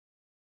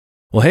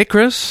Well, hey,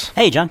 Chris.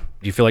 Hey, John. Do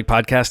you feel like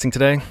podcasting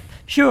today?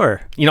 Sure.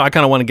 I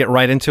kind of want to get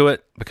right into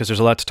it because there's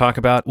a lot to talk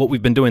about. What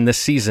we've been doing this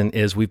season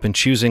is we've been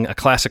choosing a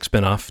classic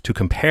spinoff to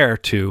compare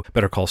to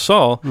Better Call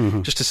Saul,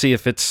 just to see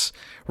if it's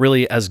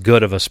really as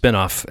good of a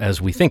spinoff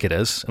as we think it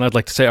is. And I'd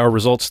like to say our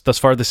results thus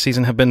far this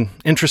season have been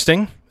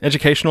interesting,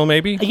 educational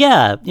maybe.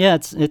 Yeah,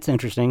 it's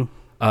interesting.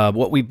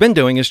 What we've been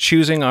doing is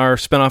choosing our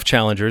spinoff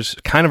challengers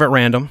kind of at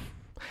random.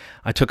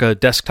 I took a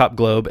desktop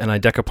globe and I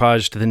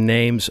decoupaged the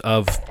names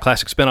of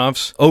classic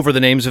spinoffs over the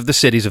names of the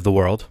cities of the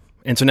world.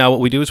 And so now what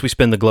we do is we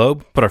spin the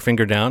globe, put our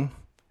finger down,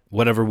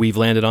 whatever we've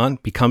landed on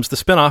becomes the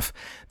spinoff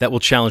that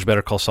will challenge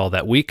Better Call Saul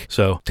that week.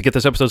 So to get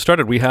this episode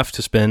started, we have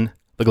to spin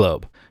the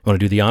globe. You want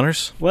to do the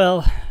honors?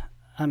 Well,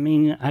 I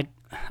mean,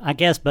 I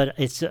guess, but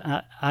it's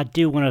I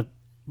do want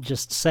to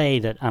just say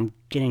that I'm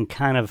getting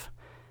kind of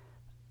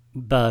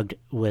bugged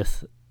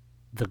with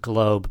the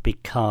globe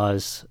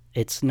because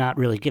it's not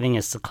really giving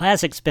us the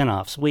classic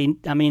spinoffs.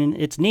 I mean,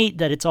 it's neat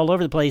that it's all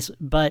over the place,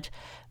 but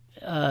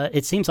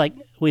it seems like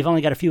we've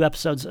only got a few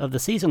episodes of the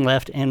season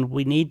left, and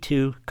we need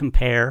to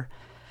compare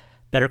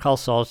Better Call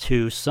Saul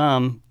to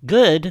some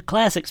good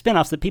classic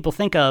spinoffs that people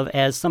think of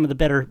as some of the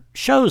better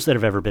shows that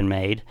have ever been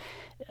made.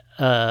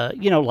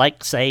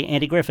 Like, say,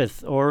 Andy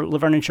Griffith or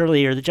Laverne and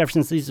Shirley or The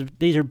Jeffersons. These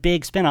are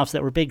big spinoffs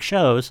that were big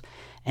shows,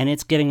 and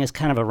it's giving us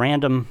kind of a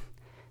random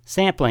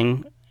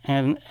sampling.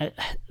 And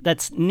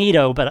that's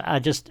neato, but I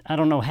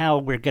don't know how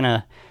we're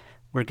gonna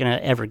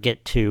ever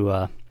get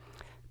to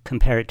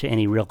compare it to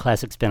any real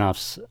classic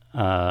spinoffs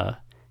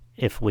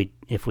if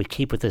we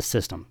keep with this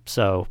system.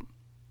 So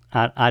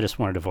I just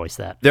wanted to voice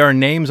that. There are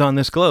names on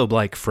this globe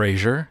like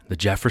Frasier, The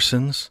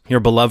Jeffersons, your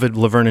beloved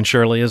Laverne and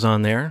Shirley is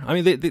on there. I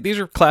mean, these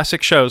are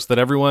classic shows that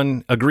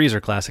everyone agrees are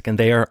classic, and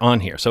they are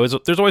on here. So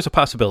there's always a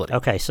possibility.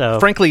 Okay, so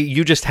frankly,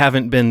 you just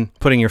haven't been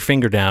putting your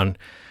finger down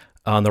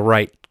on the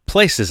right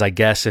places, I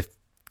guess, if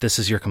this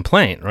is your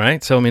complaint,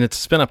 right? So, I mean, it's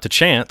a spin up to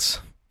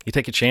chance. You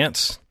take a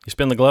chance, you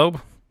spin the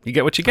globe, you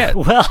get what you get.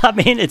 Well, I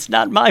mean, it's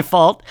not my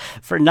fault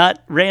for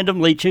not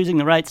randomly choosing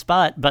the right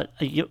spot, but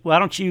why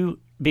don't you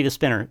be the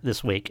spinner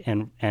this week?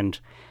 And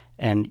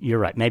you're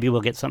right. Maybe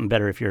we'll get something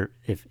better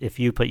if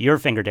you put your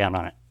finger down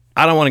on it.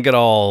 I don't want to get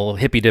all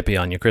hippy-dippy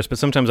on you, Chris, but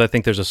sometimes I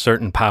think there's a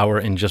certain power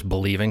in just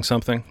believing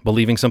something.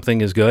 Believing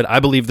something is good. I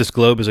believe this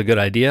globe is a good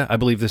idea. I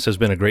believe this has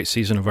been a great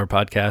season of our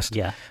podcast.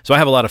 Yeah. So I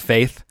have a lot of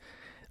faith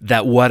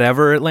that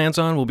whatever it lands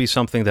on will be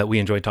something that we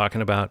enjoy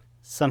talking about.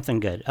 Something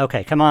good.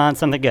 Okay, come on,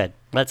 something good.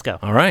 Let's go.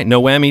 All right, no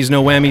whammies,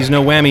 no whammies,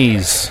 no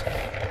whammies.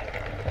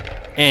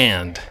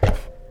 And...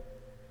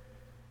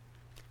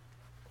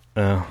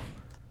 All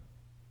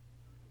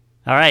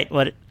right,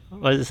 what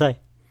does it say?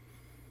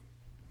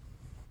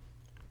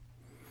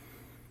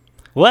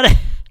 What?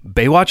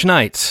 Baywatch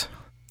Nights.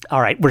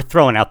 All right, we're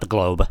throwing out the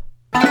globe.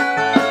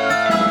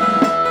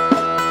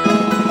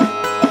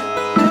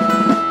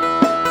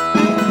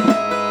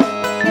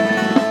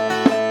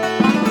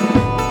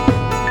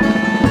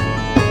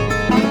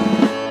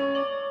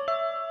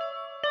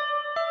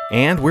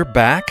 And we're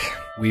back.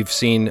 We've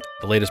seen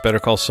the latest Better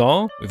Call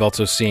Saul. We've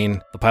also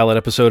seen the pilot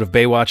episode of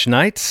Baywatch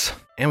Nights.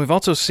 And we've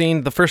also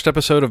seen the first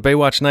episode of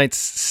Baywatch Nights'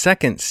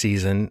 second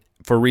season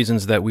for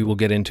reasons that we will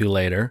get into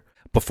later.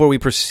 Before we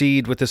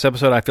proceed with this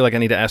episode, I feel like I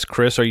need to ask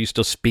Chris, are you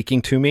still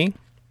speaking to me?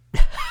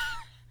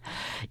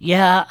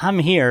 Yeah, I'm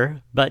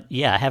here. But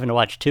yeah, having to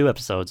watch 2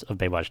 episodes of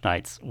Baywatch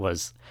Nights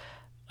was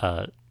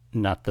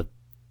not the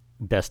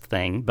best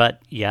thing.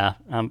 But yeah,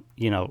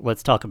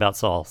 let's talk about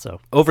Saul. So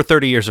over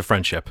 30 years of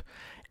friendship.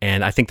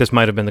 And I think this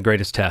might have been the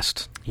greatest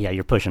test. Yeah,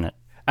 you're pushing it.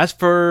 As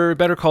for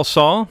Better Call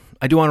Saul,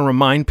 I do want to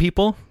remind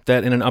people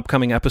that in an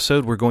upcoming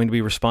episode, we're going to be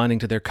responding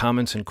to their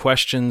comments and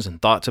questions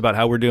and thoughts about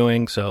how we're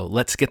doing. So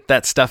let's get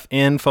that stuff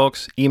in,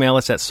 folks. Email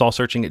us at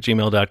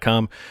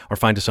saulsearching@gmail.com or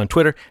find us on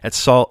Twitter at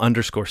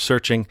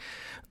Saul_searching.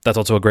 That's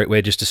also a great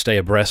way just to stay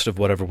abreast of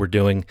whatever we're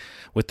doing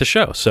with the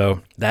show.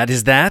 So that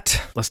is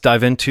that. Let's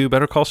dive into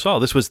Better Call Saul.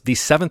 This was the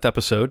 7th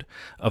episode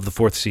of the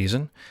 4th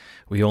season.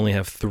 We only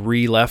have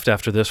 3 left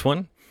after this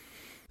one.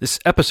 This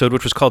episode,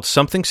 which was called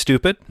Something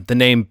Stupid, the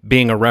name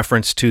being a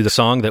reference to the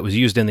song that was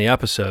used in the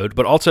episode,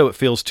 but also it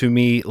feels to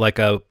me like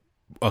a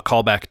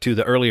callback to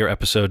the earlier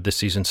episode this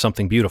season,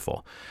 Something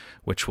Beautiful,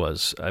 which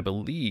was, I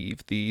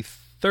believe, the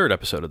 3rd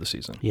episode of the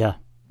season. Yeah.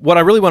 What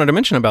I really wanted to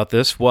mention about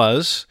this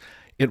was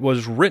it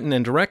was written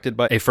and directed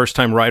by a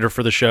first-time writer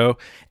for the show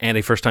and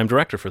a first-time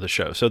director for the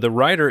show. So the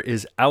writer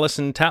is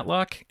Allison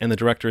Tatlock, and the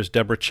director is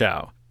Deborah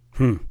Chow.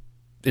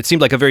 It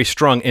seemed like a very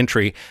strong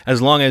entry, as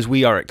long as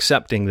we are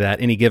accepting that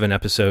any given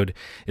episode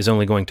is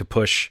only going to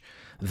push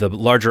the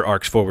larger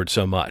arcs forward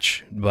so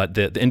much. But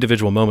the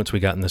individual moments we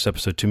got in this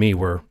episode, to me,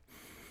 were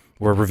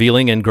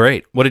revealing and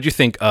great. What did you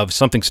think of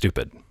Something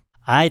Stupid?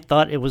 I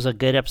thought it was a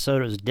good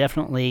episode. It was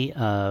definitely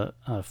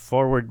a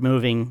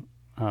forward-moving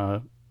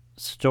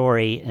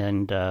story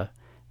and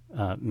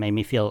made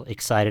me feel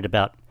excited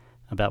about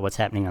what's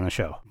happening on the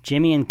show.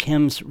 Jimmy and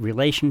Kim's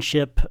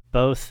relationship,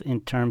 both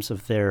in terms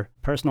of their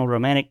personal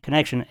romantic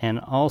connection and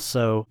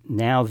also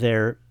now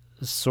they're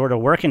sort of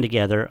working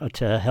together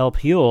to help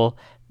Huell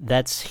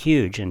that's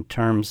huge in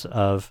terms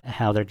of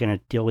how they're going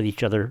to deal with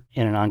each other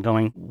in an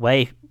ongoing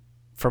way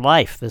for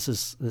life. This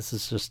is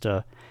just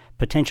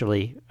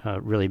potentially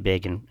really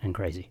big and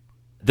crazy.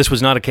 This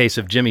was not a case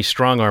of Jimmy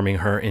strong-arming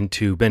her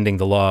into bending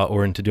the law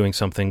or into doing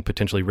something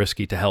potentially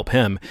risky to help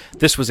him.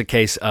 This was a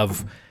case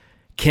of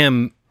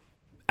Kim,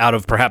 out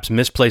of perhaps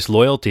misplaced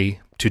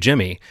loyalty to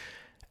Jimmy,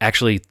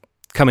 actually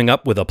coming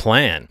up with a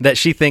plan that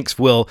she thinks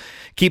will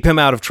keep him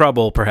out of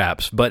trouble,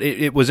 perhaps. But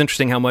it was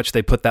interesting how much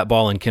they put that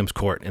ball in Kim's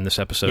court in this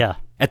episode. Yeah.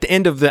 At the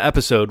end of the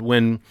episode,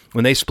 when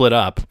they split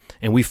up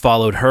and we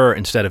followed her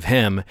instead of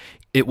him,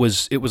 it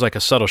was like a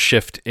subtle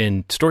shift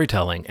in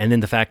storytelling. And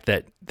then the fact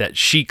that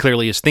she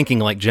clearly is thinking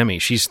like Jimmy.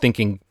 She's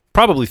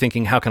probably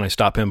thinking, how can I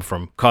stop him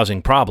from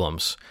causing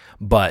problems?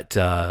 But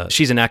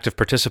she's an active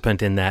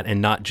participant in that,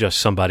 and not just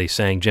somebody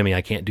saying, Jimmy,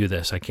 I can't do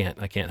this. I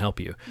can't help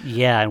you.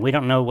 Yeah, and we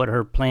don't know what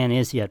her plan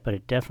is yet, but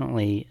it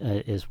definitely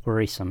is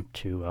worrisome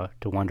to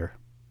wonder.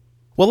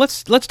 Well,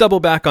 let's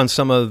double back on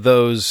some of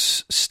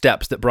those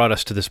steps that brought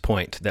us to this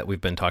point that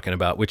we've been talking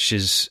about, which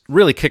is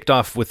really kicked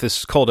off with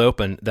this cold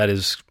open that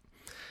is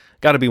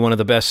got to be one of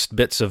the best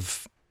bits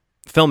of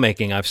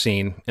filmmaking I've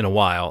seen in a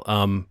while.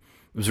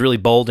 It was really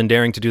bold and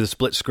daring to do the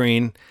split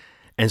screen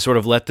and sort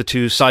of let the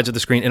two sides of the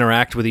screen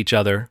interact with each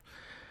other,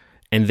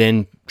 and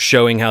then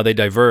showing how they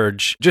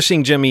diverge. Just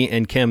seeing Jimmy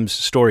and Kim's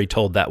story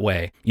told that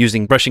way,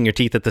 using brushing your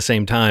teeth at the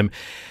same time,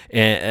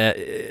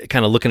 and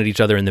kind of looking at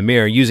each other in the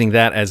mirror, using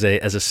that as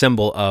a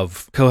symbol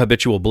of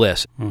cohabitual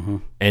bliss. Mm-hmm.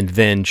 And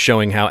then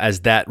showing how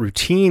as that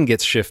routine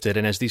gets shifted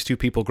and as these two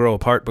people grow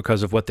apart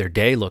because of what their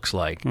day looks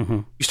like,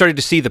 mm-hmm. you started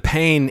to see the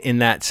pain in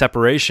that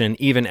separation,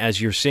 even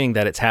as you're seeing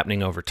that it's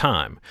happening over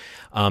time.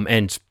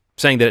 And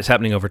saying that it's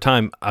happening over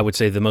time, I would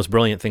say the most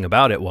brilliant thing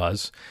about it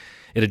was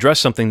it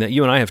addressed something that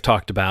you and I have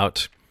talked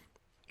about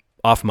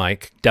off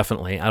mic,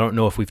 definitely. I don't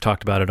know if we've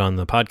talked about it on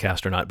the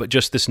podcast or not, but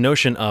just this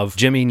notion of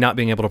Jimmy not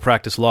being able to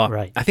practice law.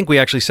 Right. I think we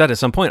actually said at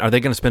some point, are they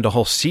going to spend a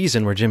whole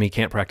season where Jimmy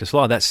can't practice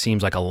law? That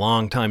seems like a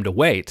long time to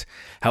wait.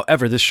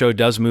 However, this show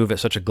does move at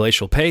such a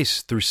glacial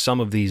pace through some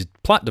of these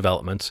plot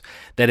developments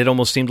that it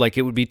almost seemed like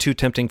it would be too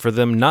tempting for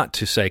them not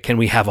to say, can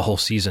we have a whole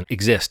season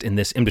exist in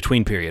this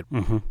in-between period?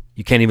 Mm-hmm.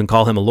 You can't even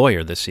call him a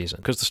lawyer this season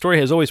because the story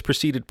has always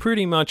proceeded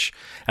pretty much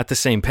at the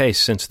same pace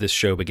since this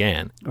show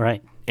began.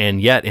 Right. And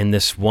yet in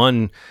this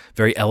one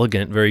very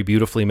elegant, very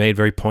beautifully made,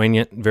 very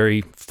poignant,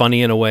 very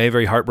funny in a way,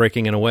 very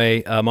heartbreaking in a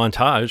way,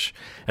 montage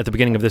at the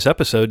beginning of this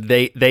episode,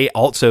 they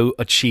also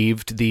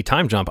achieved the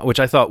time jump, which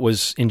I thought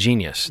was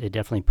ingenious. It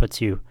definitely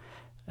puts you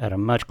at a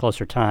much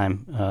closer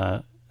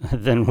time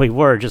than we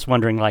were, just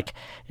wondering, like,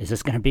 is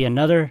this going to be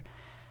another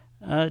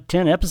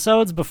 10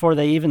 episodes before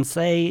they even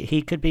say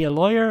he could be a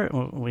lawyer?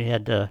 We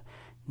had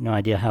no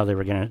idea how they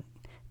were going to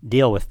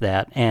deal with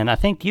that. And I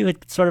think you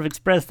had sort of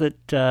expressed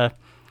that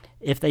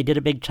if they did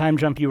a big time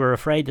jump, you were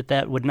afraid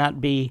that would not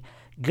be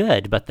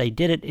good, but they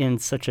did it in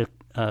such a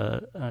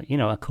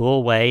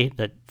cool way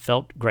that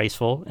felt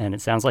graceful, and it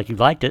sounds like you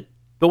liked it.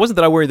 But it wasn't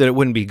that I worried that it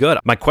wouldn't be good.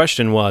 My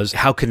question was,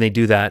 how can they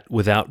do that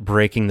without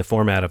breaking the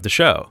format of the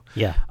show?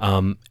 Yeah.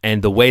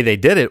 And the way they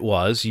did it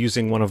was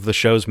using one of the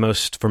show's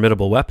most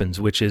formidable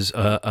weapons, which is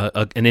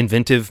an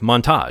inventive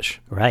montage.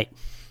 Right.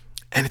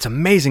 And it's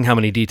amazing how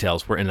many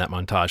details were in that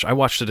montage. I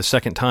watched it a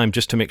second time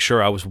just to make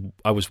sure I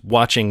was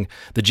watching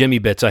the Jimmy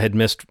bits I had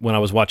missed when I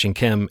was watching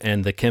Kim,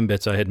 and the Kim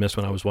bits I had missed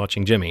when I was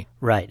watching Jimmy.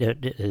 Right.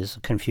 It is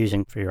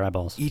confusing for your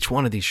eyeballs. Each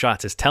one of these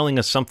shots is telling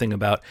us something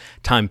about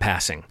time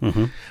passing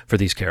for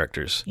these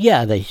characters.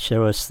 Yeah, they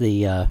show us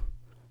the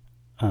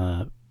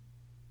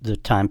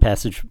time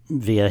passage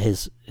via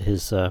his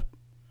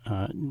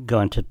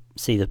going to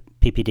see the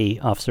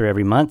PPD officer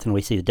every month, and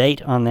we see the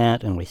date on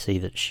that, and we see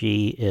that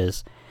she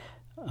is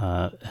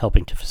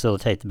helping to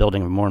facilitate the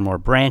building of more and more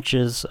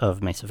branches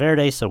of Mesa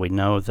Verde, so we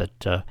know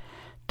that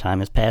time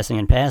is passing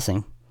and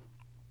passing.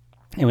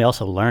 And we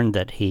also learned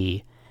that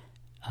he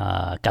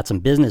got some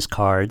business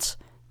cards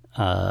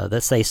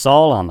that say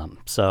Saul on them,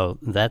 so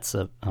that's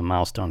a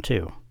milestone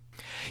too.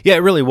 Yeah, it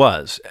really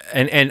was.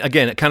 And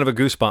again, kind of a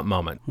goosebump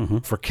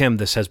moment. For Kim,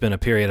 this has been a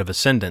period of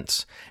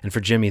ascendance, and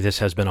for Jimmy, this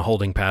has been a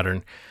holding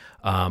pattern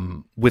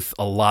with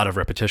a lot of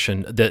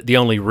repetition. The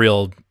only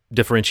real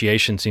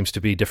differentiation seems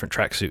to be different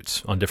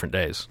tracksuits on different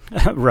days.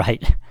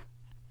 Right.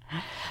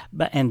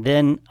 And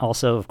then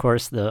also, of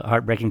course, the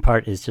heartbreaking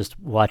part is just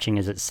watching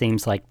as it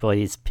seems like, boy,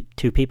 these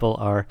two people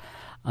are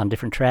on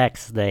different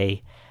tracks.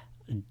 They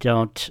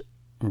don't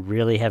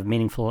really have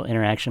meaningful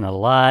interaction a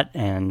lot,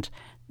 and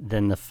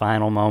then the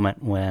final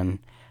moment when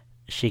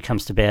she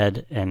comes to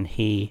bed and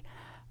he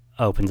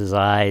opens his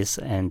eyes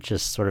and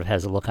just sort of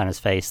has a look on his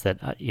face that,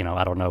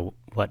 I don't know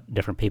what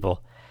different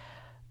people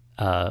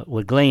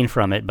would glean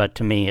from it, but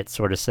to me it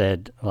sort of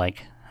said,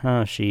 like,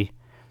 she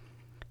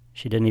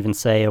didn't even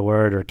say a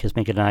word or kiss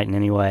me goodnight in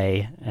any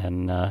way,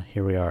 and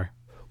here we are.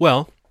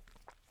 Well,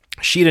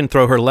 she didn't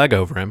throw her leg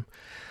over him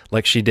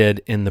like she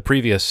did in the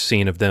previous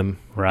scene of them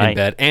in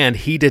bed, and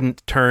he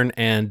didn't turn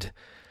and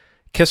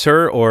kiss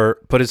her or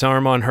put his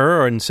arm on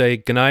her and say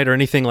goodnight or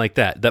anything like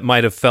that. That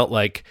might have felt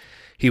like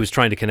he was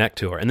trying to connect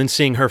to her. And then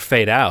seeing her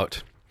fade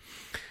out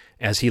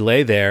as he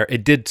lay there,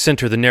 it did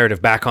center the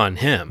narrative back on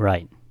him.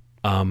 Right.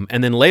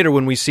 And then later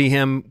when we see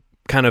him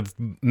kind of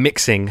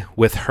mixing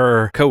with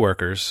her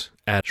coworkers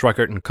at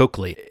Schweikart and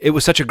Coakley, it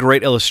was such a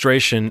great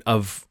illustration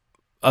of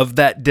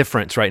that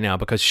difference right now,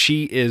 because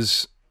she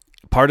is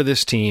part of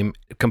this team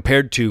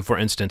compared to, for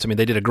instance, I mean,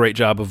 they did a great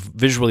job of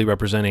visually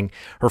representing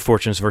her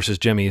fortunes versus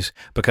Jimmy's,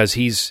 because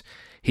he's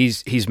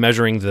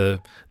measuring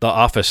the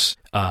office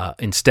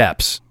in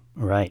steps.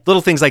 Right.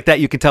 Little things like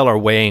that you can tell are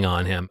weighing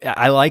on him.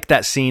 I like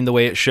that scene, the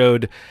way it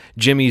showed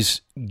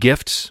Jimmy's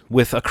gifts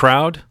with a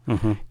crowd,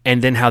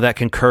 and then how that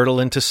can curdle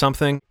into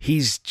something.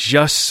 He's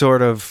just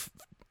sort of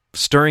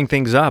stirring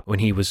things up when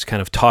he was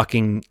kind of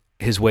talking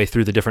his way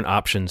through the different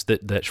options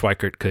that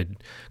Schweikart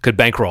could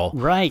bankroll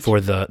for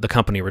the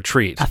company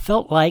retreat. I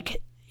felt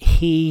like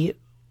he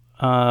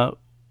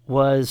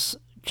was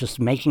just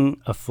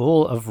making a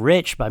fool of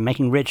Rich by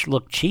making Rich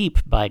look cheap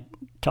by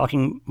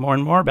talking more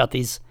and more about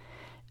these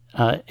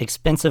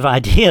expensive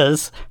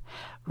ideas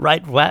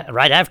right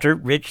after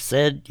Rich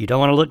said, you don't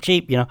want to look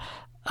cheap, you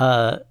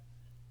know.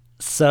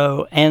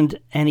 So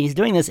he's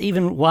doing this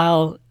even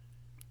while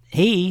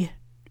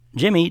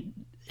Jimmy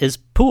is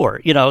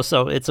poor, you know,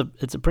 so it's a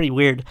pretty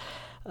weird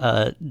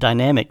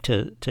dynamic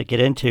to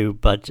get into,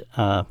 but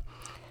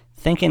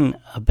thinking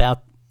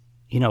about,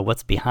 you know,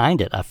 what's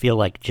behind it, I feel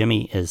like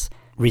Jimmy is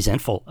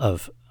resentful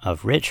of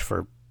Rich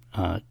for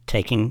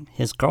taking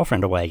his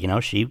girlfriend away. You know,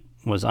 she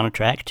was on a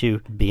track to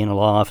be in a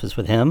law office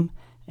with him,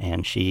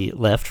 and she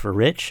left for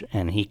Rich,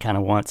 and he kind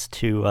of wants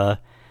to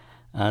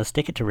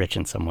stick it to Rich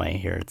in some way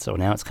here. So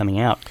now it's coming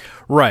out.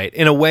 Right,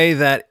 in a way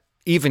that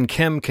even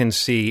Kim can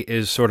see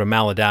is sort of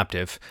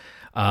maladaptive,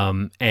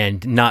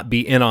 and not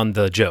be in on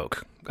the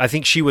joke. I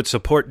think she would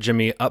support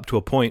Jimmy up to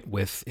a point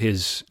with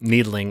his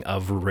needling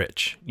of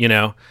Rich, you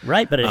know?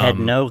 Right, but it had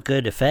no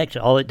good effect.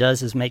 All it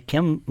does is make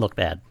Kim look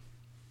bad.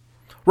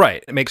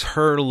 Right, it makes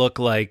her look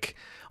like,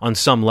 on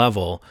some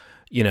level,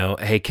 you know,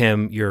 hey,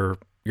 Kim, your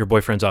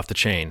boyfriend's off the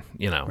chain,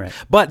 you know. Right.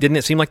 But didn't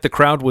it seem like the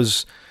crowd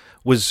was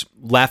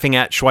laughing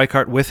at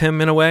Schweikart with him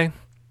in a way?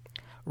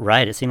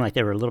 Right, it seemed like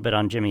they were a little bit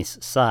on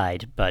Jimmy's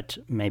side, but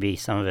maybe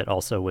some of it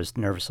also was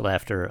nervous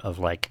laughter of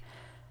like,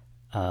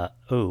 I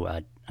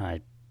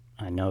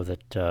know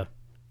that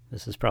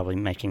this is probably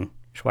making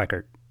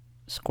Schweikart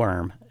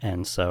squirm,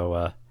 and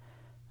so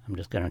I'm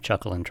just going to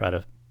chuckle and try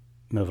to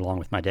move along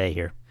with my day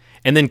here.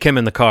 And then Kim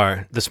in the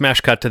car, the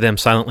smash cut to them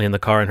silently in the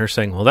car and her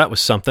saying, well, that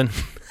was something.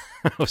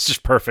 It was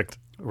just perfect.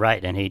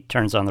 Right, and he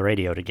turns on the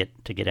radio to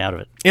get out of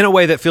it. In a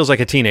way that feels like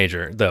a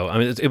teenager, though. I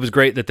mean, it was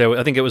great that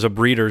I think it was a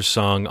Breeders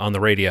song on the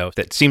radio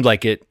that seemed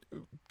like it,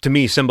 to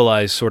me,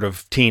 symbolized sort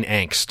of teen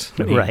angst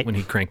when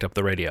he cranked up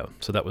the radio.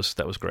 So that was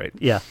great.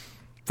 Yeah.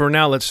 For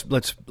now,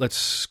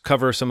 let's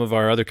cover some of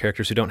our other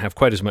characters who don't have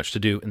quite as much to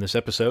do in this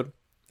episode.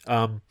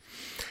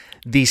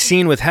 The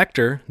scene with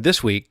Hector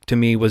this week, to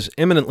me, was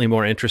eminently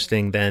more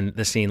interesting than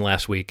the scene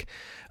last week.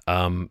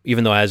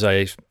 Even though, as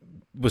I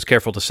was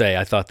careful to say,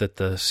 I thought that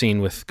the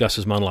scene with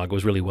Gus's monologue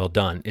was really well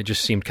done. It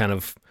just seemed kind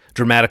of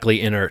dramatically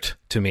inert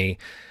to me.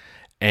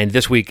 And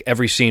this week,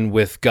 every scene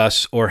with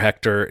Gus or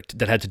Hector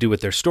that had to do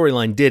with their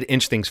storyline did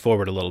inch things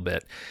forward a little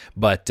bit.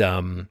 But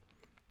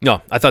no,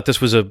 I thought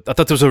this was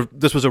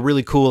a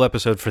really cool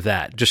episode for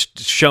that. Just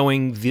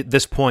showing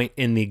this point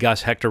in the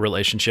Gus-Hector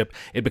relationship,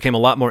 it became a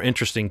lot more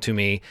interesting to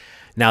me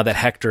now that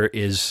Hector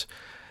is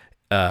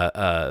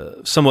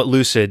somewhat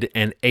lucid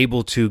and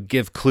able to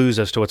give clues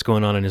as to what's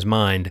going on in his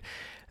mind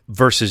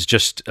versus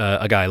just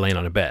a guy laying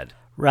on a bed.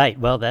 Right.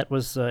 Well, that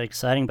was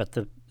exciting, but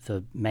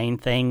the main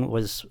thing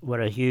was what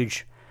a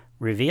huge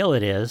reveal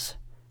it is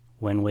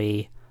when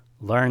we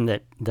learn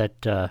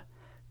that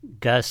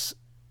Gus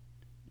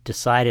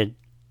decided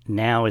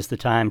now is the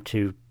time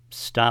to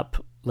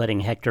stop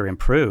letting Hector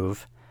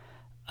improve.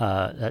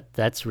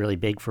 That's really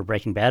big for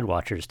Breaking Bad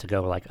watchers to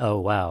go like, oh,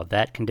 wow,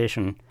 that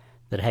condition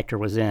that Hector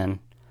was in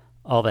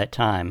all that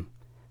time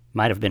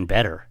might have been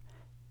better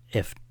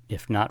if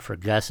not for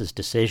Gus's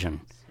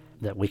decision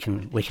that we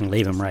can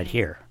leave him right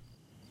here.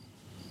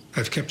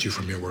 I've kept you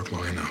from your work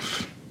long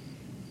enough.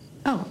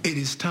 Oh. It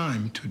is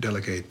time to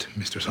delegate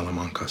Mr.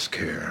 Salamanca's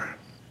care.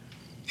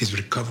 His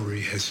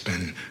recovery has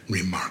been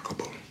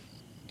remarkable.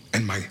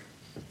 And my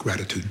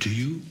gratitude to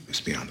you is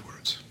beyond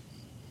words.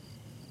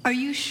 Are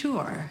you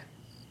sure?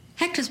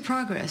 Hector's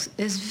progress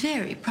is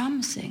very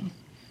promising.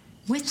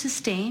 With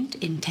sustained,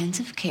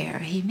 intensive care,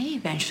 he may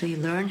eventually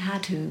learn how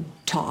to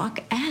talk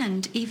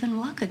and even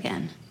walk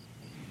again.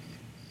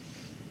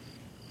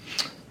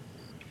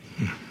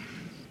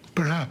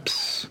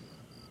 Perhaps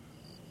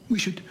we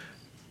should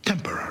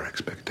temper our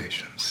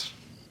expectations.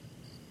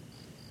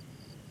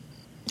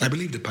 I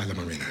believe the Pilot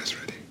Marina is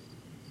ready.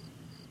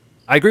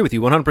 I agree with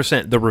you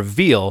 100%. The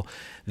reveal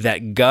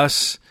that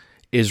Gus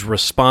is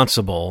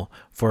responsible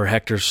for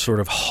Hector's sort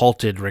of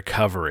halted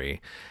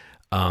recovery,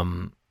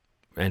 and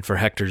for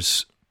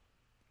Hector's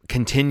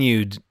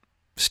continued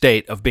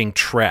state of being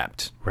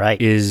trapped,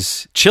 right,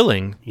 is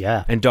chilling,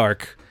 yeah, and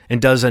dark,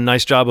 and does a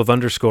nice job of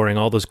underscoring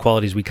all those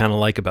qualities we kind of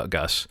like about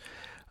Gus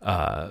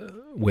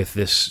with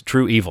this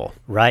true evil.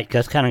 Right,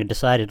 Gus kind of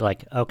decided,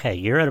 like, okay,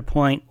 you're at a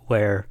point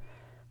where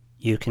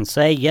You can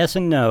say yes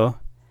and no,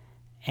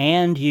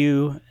 and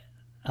you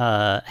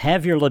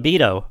have your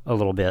libido a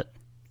little bit,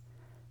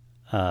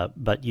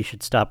 but you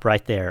should stop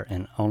right there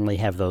and only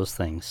have those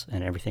things,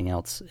 and everything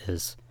else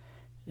is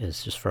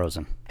just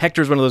frozen.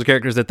 Hector's one of those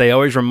characters that they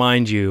always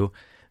remind you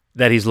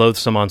that he's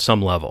loathsome on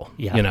some level,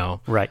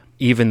 Right.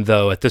 Even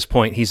though at this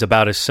point he's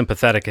about as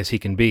sympathetic as he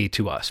can be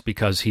to us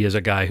because he is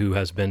a guy who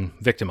has been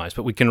victimized.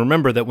 But we can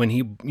remember that when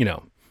he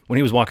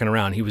was walking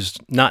around, he was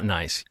not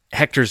nice.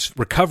 Hector's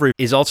recovery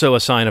is also a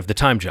sign of the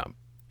time jump.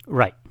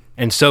 Right.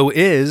 And so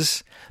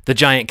is the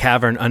giant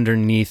cavern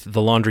underneath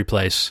the laundry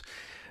place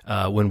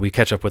when we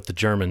catch up with the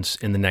Germans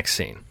in the next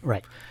scene.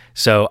 Right.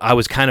 So I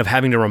was kind of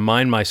having to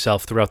remind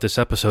myself throughout this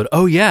episode,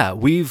 oh yeah,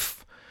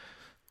 we've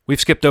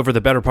skipped over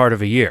the better part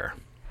of a year.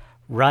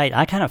 Right.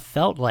 I kind of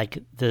felt like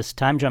this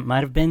time jump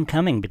might have been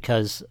coming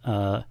because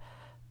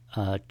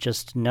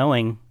just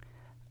knowing,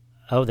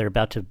 they're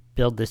about to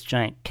build this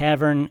giant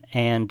cavern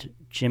and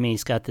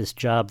Jimmy's got this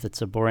job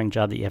that's a boring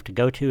job that you have to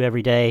go to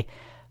every day.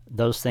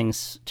 Those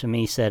things to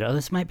me said,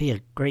 this might be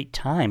a great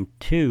time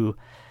to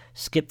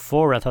skip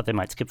forward. I thought they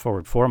might skip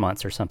forward 4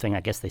 months or something.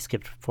 I guess they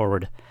skipped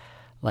forward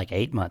like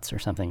 8 months or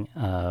something,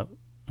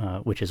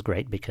 which is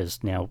great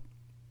because now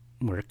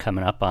we're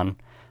coming up on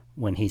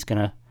when he's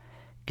going to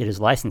get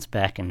his license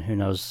back, and who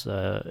knows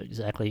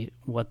exactly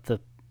what the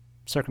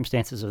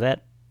circumstances of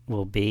that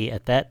will be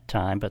at that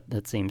time, but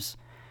that seems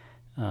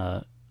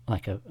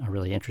like a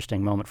really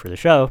interesting moment for the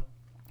show.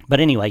 But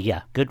anyway,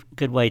 yeah,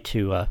 good way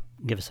to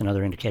give us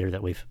another indicator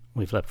that we've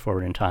leapt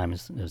forward in time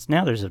is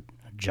now there's a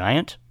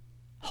giant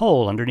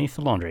hole underneath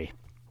the laundry.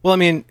 Well, I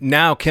mean,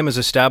 now Kim is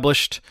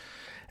established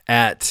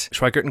at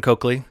Schweikert and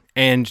Coakley,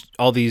 and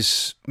all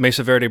these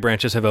Mesa Verde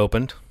branches have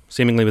opened,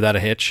 seemingly without a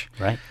hitch.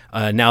 Right.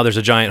 Now there's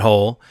a giant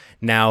hole.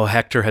 Now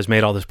Hector has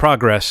made all this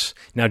progress.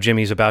 Now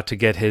Jimmy's about to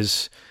get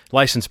his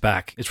license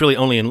back. It's really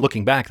only in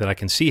looking back that I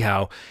can see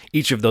how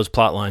each of those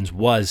plot lines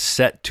was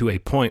set to a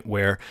point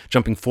where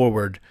jumping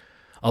forward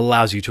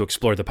allows you to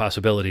explore the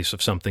possibilities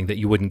of something that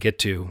you wouldn't get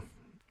to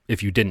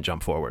if you didn't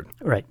jump forward.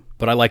 Right.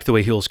 But I like the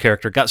way Huell's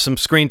character got some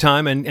screen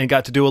time and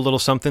got to do a little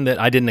something that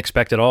I didn't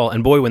expect at all.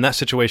 And boy, when that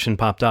situation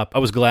popped up, I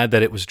was glad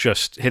that it was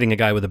just hitting a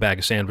guy with a bag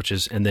of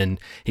sandwiches and then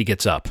he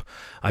gets up.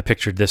 I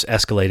pictured this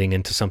escalating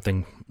into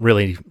something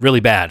really, really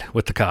bad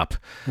with the cop.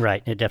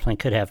 Right. It definitely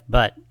could have.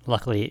 But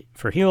luckily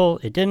for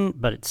Huell, it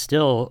didn't. But it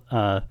still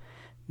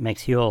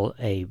makes Huell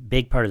a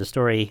big part of the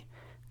story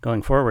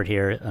going forward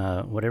here.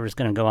 Whatever's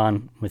going to go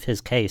on with his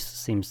case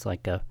seems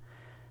like a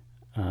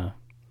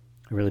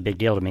really big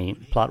deal to me,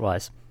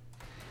 plot-wise.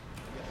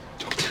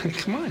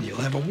 Come on, you'll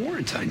have a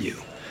warrant on you.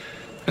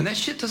 And that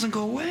shit doesn't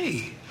go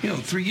away.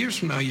 3 years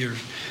from now, you're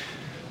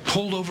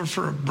pulled over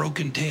for a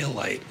broken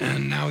taillight,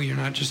 and now you're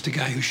not just a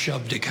guy who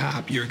shoved a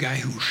cop. You're a guy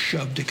who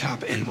shoved a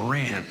cop and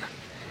ran.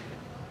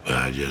 Well,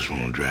 I just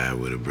won't drive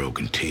with a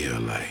broken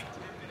taillight.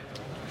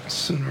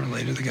 Sooner or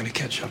later, they're going to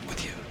catch up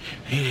with you.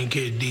 He didn't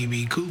catch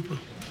D.B. Cooper.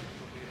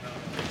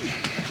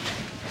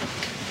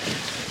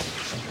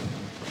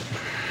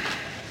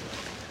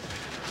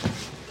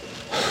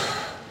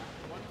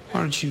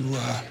 Why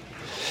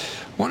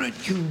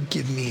don't you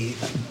give me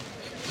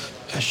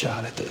a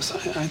shot at this?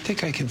 I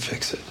think I can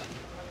fix it.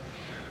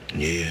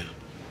 Yeah?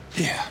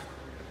 Yeah.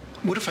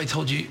 What if I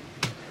told you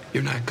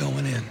you're not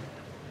going in?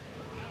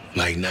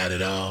 Like not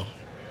at all?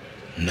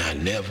 Not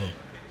never?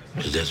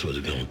 Because that's what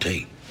it's gonna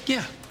take.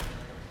 Yeah.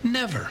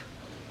 Never.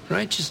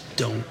 Right? Just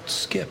don't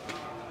skip.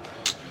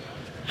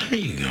 How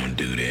you gonna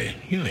do that?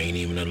 You ain't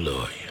even a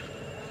lawyer.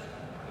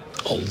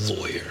 A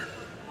lawyer?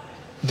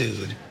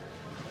 Dude,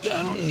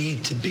 I don't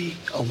need to be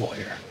a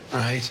lawyer, all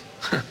right?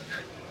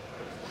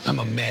 I'm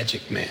a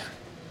magic man.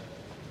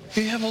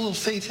 You have a little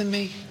faith in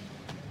me?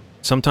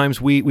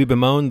 Sometimes we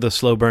bemoan the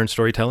slow burn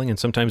storytelling, and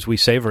sometimes we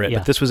savor it. Yeah.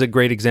 But this was a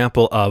great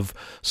example of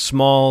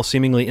small,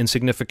 seemingly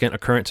insignificant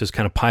occurrences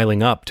kind of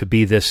piling up to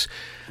be this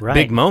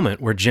big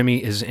moment where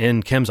Jimmy is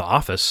in Kim's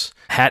office,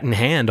 hat in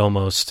hand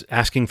almost,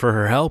 asking for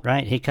her help.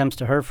 Right. He comes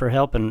to her for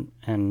help and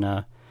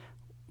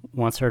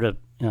wants her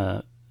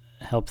to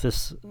help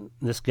this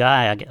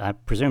guy. I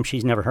presume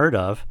she's never heard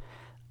of,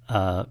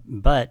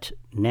 but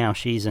now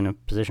she's in a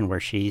position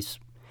where she's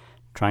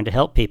trying to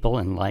help people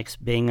and likes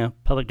being a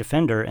public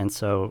defender, and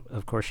so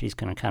of course she's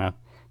going to kind of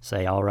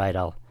say, "All right,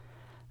 I'll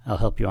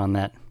help you on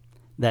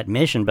that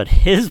mission." But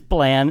his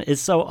plan is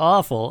so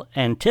awful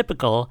and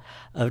typical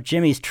of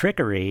Jimmy's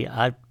trickery.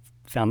 I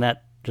found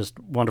that just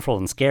wonderful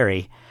and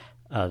scary.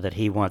 That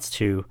he wants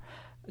to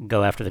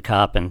go after the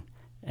cop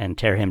and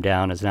tear him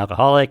down as an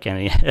alcoholic,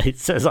 and he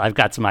says, "I've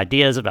got some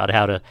ideas about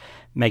how to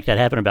make that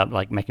happen, about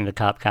like making the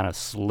cop kind of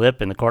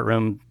slip in the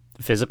courtroom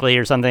physically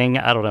or something."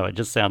 I don't know. It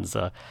just sounds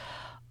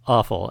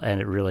awful,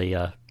 and it really,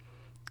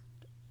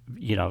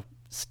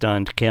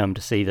 stunned Kim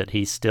to see that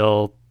he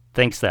still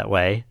thinks that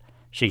way.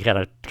 She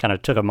kind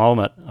of took a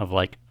moment of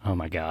like, "Oh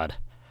my God,"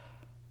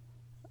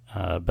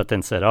 but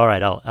then said, "All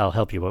right, I'll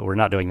help you, but we're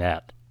not doing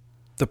that."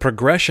 The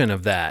progression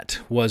of that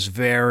was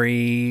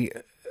very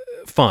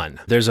fun.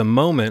 There's a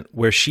moment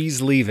where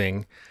she's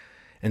leaving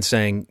and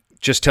saying,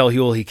 just tell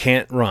Huel he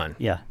can't run.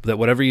 Yeah. That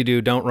whatever you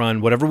do, don't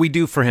run. Whatever we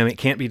do for him, it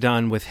can't be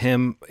done with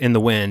him in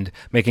the wind,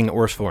 making it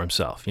worse for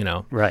himself, you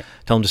know? Right.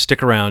 Tell him to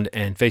stick around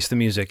and face the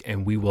music,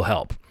 and we will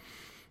help.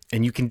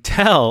 And you can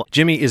tell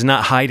Jimmy is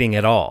not hiding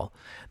at all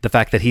the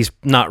fact that he's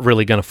not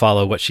really going to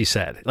follow what she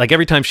said. Like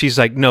every time she's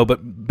like, no,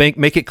 but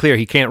make it clear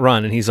he can't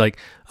run. And he's like,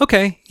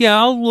 okay, yeah,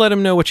 I'll let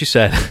him know what you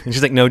said. And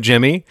she's like, no,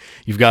 Jimmy,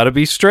 you've got to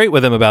be straight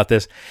with him about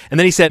this. And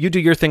then he said, you do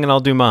your thing and I'll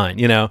do mine,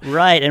 you know?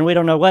 Right, and we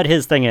don't know what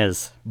his thing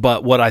is.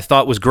 But what I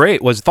thought was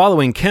great was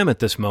following Kim at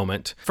this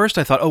moment. First,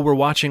 I thought, oh, we're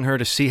watching her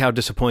to see how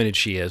disappointed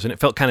she is. And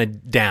it felt kind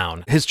of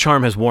down. His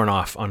charm has worn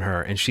off on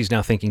her, and she's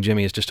now thinking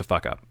Jimmy is just a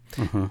fuck up.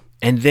 Mm-hmm.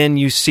 And then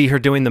you see her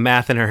doing the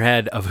math in her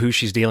head of who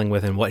she's dealing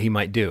with and what he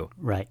might do.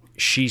 Right.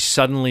 She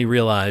suddenly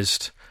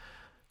realized,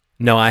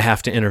 no, I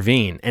have to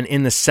intervene. And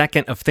in the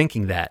second of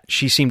thinking that,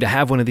 she seemed to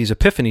have one of these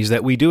epiphanies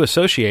that we do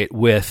associate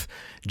with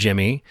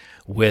Jimmy,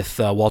 with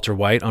Walter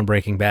White on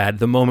Breaking Bad,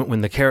 the moment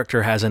when the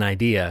character has an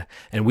idea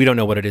and we don't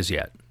know what it is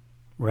yet.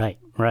 Right,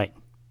 right.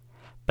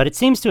 But it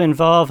seems to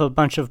involve a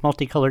bunch of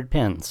multicolored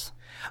pins.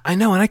 I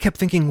know, and I kept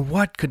thinking,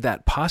 what could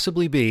that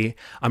possibly be?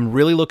 I'm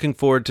really looking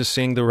forward to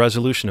seeing the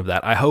resolution of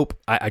that. I hope,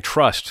 I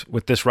trust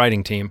with this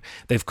writing team,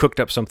 they've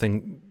cooked up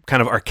something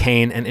kind of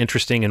arcane and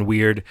interesting and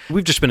weird.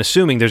 We've just been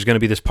assuming there's going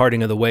to be this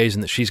parting of the ways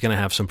and that she's going to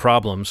have some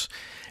problems.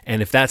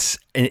 And if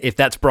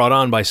that's brought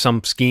on by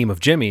some scheme of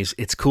Jimmy's,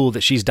 it's cool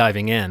that she's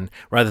diving in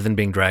rather than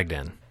being dragged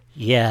in.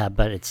 Yeah,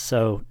 but it's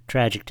so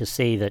tragic to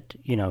see that,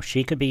 you know,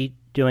 she could be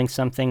doing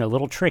something a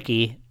little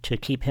tricky to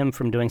keep him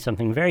from doing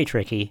something very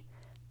tricky,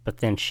 but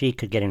then she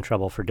could get in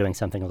trouble for doing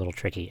something a little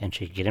tricky, and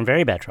she could get in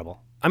very bad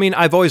trouble. I mean,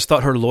 I've always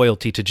thought her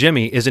loyalty to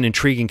Jimmy is an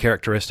intriguing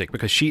characteristic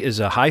because she is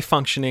a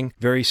high-functioning,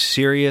 very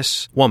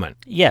serious woman.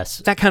 Yes.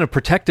 That kind of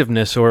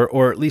protectiveness,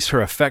 or at least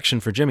her affection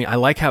for Jimmy, I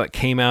like how it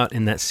came out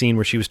in that scene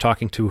where she was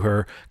talking to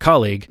her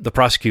colleague, the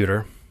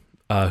prosecutor,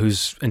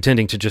 who's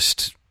intending to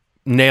just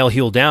nail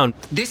Huel down.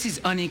 This is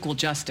unequal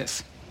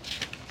justice.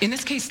 In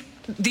this case,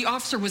 the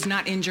officer was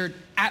not injured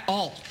at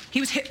all.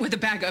 He was hit with a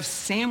bag of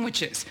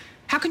sandwiches.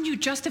 How can you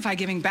justify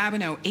giving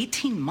Babineau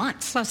 18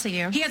 months? Plus a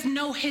year. He has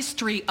no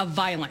history of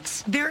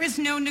violence. There is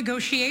no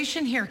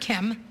negotiation here,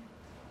 Kim.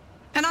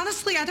 And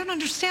honestly, I don't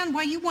understand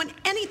why you want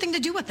anything to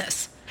do with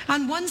this.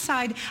 On one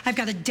side, I've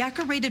got a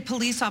decorated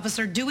police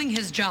officer doing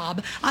his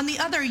job. On the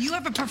other, you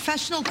have a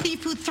professional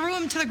thief who threw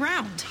him to the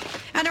ground.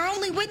 And our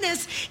only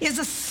witness is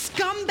a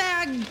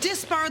scumbag,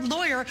 disbarred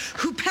lawyer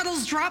who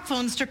peddles drop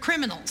phones to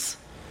criminals.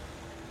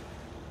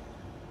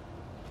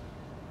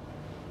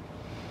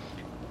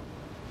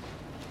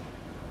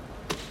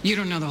 You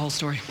don't know the whole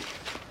story.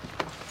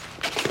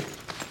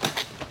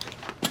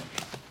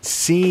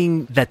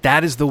 Seeing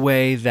that is the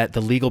way that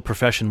the legal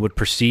profession would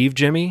perceive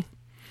Jimmy,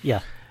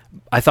 Yeah.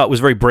 I thought was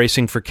very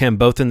bracing for Kim,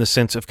 both in the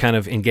sense of kind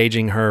of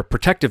engaging her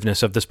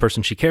protectiveness of this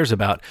person she cares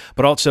about,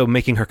 but also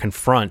making her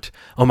confront,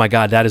 oh my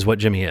God, that is what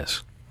Jimmy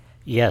is.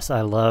 Yes,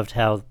 I loved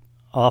how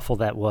awful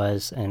that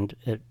was, and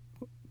it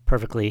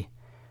perfectly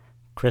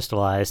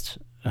crystallized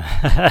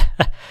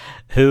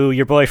who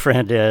your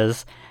boyfriend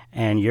is,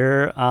 and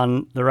you're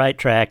on the right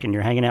track, and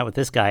you're hanging out with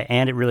this guy,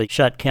 and it really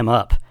shut Kim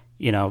up,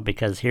 you know,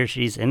 because here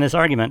she's in this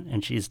argument,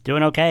 and she's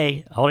doing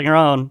okay, holding her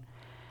own,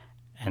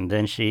 and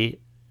then she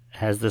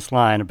has this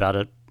line about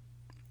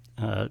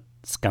a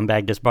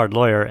scumbag disbarred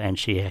lawyer, and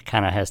she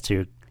kind of has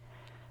to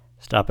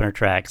stop in her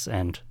tracks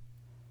and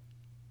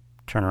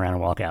turn around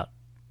and walk out.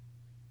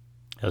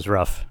 It was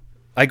rough.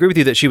 I agree with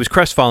you that she was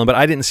crestfallen, but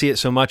I didn't see it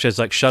so much as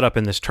like shut up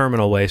in this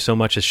terminal way, so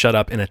much as shut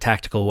up in a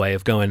tactical way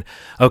of going,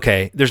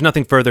 okay, there's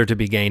nothing further to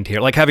be gained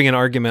here. Like having an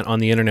argument on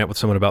the internet with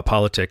someone about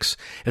politics.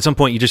 At some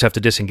point, you just have to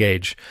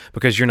disengage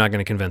because you're not going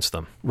to convince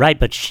them. Right,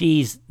 but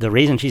the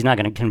reason she's not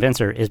going to convince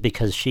her is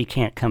because she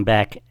can't come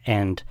back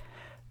and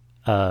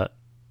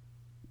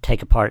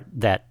take apart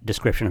that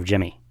description of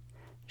Jimmy.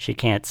 She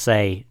can't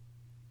say,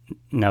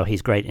 no,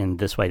 he's great in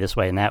this way,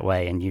 and that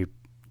way, and you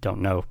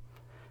don't know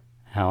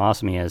how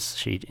awesome he is.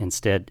 She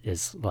instead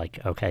is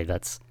like, okay,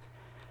 that's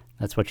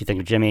what you think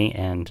of Jimmy,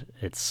 and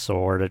it's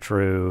sort of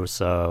true,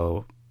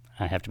 so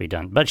I have to be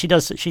done. But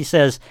she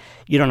says,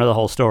 you don't know the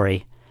whole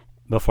story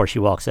before she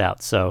walks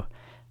out. So,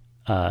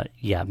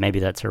 yeah, maybe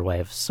that's her way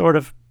of sort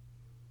of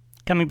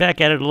coming back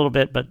at it a little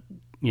bit, but,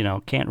 you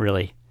know, can't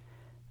really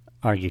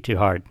argue too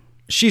hard.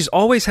 She's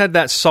always had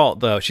that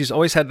salt, though. She's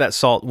always had that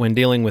salt when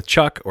dealing with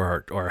Chuck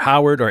or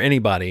Howard or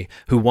anybody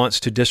who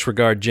wants to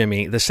disregard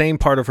Jimmy. The same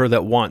part of her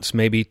that wants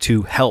maybe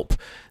to help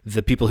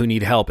the people who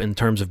need help in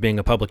terms of being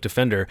a public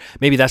defender.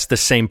 Maybe that's the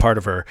same part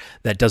of her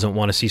that doesn't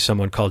want to see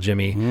someone call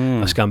Jimmy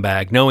a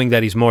scumbag, knowing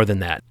that he's more than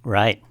that.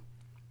 Right.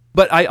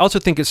 But I also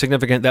think it's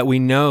significant that we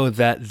know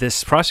that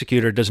this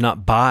prosecutor does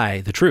not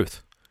buy the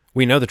truth.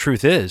 We know the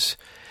truth is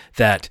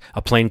that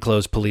a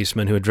plainclothes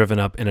policeman who had driven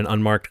up in an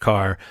unmarked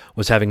car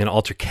was having an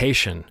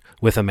altercation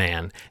with a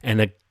man, and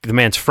the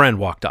man's friend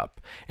walked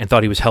up and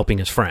thought he was helping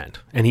his friend,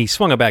 and he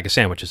swung a bag of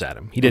sandwiches at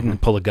him. He didn't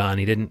pull a gun.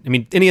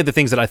 Any of the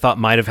things that I thought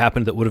might have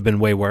happened that would have been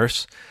way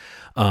worse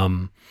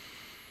and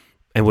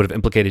would have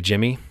implicated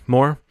Jimmy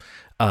more.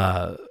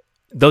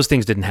 Those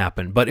things didn't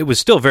happen, but it was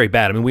still very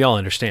bad. I mean, we all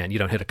understand you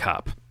don't hit a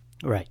cop.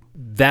 Right.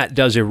 That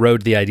does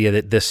erode the idea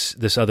that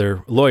this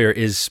other lawyer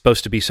is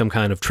supposed to be some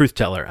kind of truth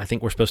teller. I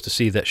think we're supposed to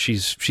see that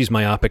she's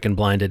myopic and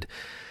blinded,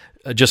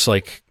 just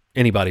like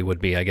anybody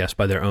would be, I guess,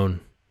 by their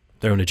own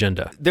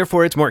agenda.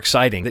 Therefore, it's more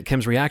exciting that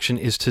Kim's reaction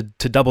is to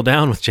double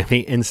down with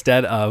Jimmy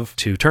instead of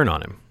to turn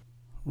on him.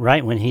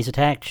 Right. When he's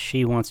attacked,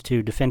 she wants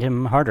to defend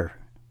him harder.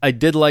 I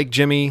did like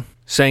Jimmy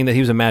saying that he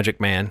was a magic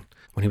man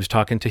when he was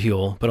talking to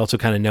Huell, but also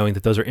kind of knowing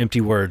that those are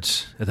empty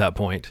words at that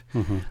point.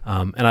 Mm-hmm.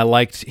 And I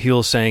liked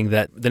Huell saying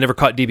that they never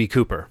caught D.B.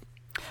 Cooper.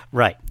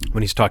 Right.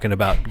 When he's talking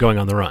about going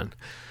on the run.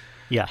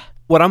 Yeah.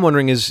 What I'm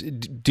wondering is,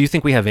 do you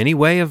think we have any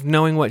way of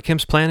knowing what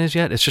Kim's plan is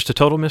yet? It's just a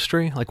total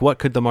mystery? Like, what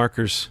could the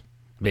markers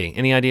be?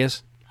 Any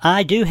ideas?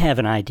 I do have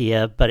an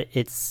idea, but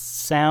it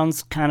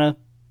sounds kind of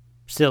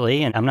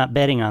silly, and I'm not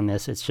betting on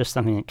this. It's just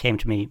something that came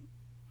to me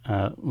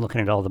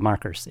looking at all the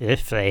markers.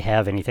 If they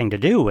have anything to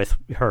do with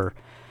her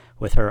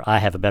I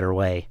have a better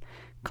way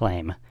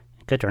claim.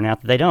 It could turn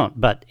out that they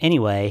don't. But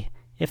anyway,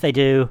 if they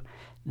do,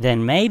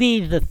 then maybe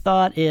the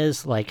thought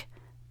is, like,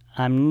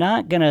 I'm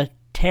not going to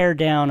tear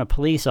down a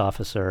police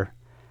officer,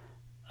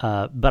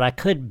 but I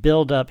could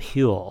build up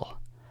Huell.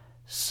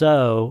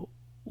 So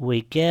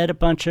we get a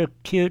bunch of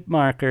cute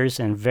markers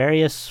and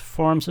various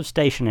forms of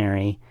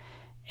stationery,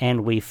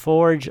 and we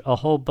forge a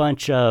whole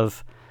bunch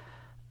of,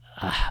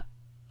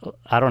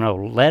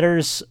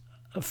 letters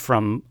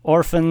from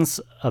orphans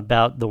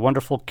about the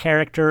wonderful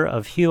character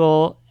of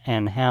Huell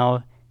and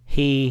how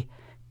he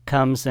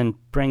comes and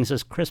brings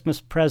us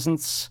Christmas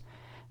presents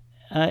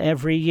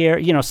every year.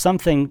 You know,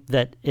 something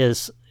that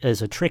is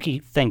a tricky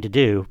thing to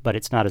do, but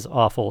it's not as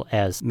awful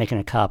as making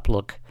a cop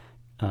look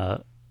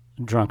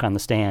drunk on the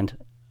stand.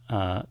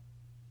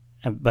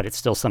 But it's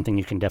still something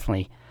you can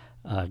definitely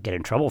get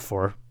in trouble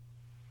for.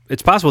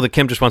 It's possible that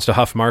Kim just wants to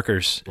huff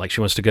markers, like she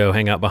wants to go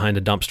hang out behind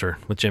a dumpster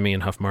with Jimmy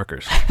and huff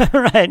markers.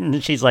 Right,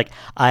 and she's like,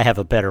 I have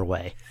a better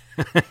way.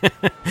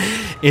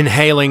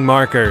 Inhaling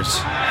markers.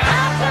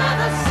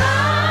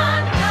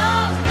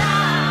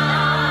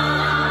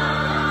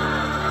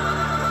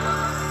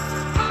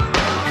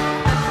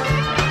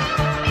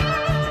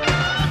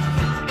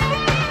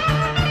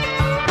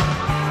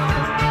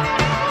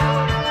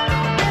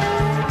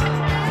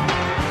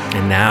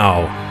 And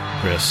now,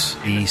 Chris,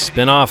 the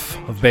spin-off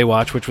of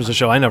Baywatch, which was a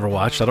show I never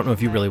watched. I don't know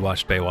if you really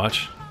watched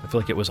Baywatch. I feel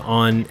like it was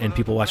on and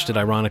people watched it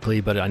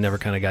ironically, but I never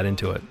kind of got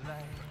into it.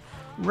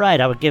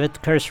 Right, I would give it the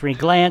cursory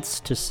glance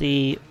to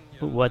see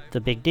what the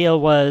big deal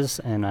was,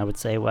 and I would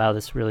say, wow,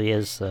 this really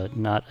is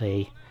not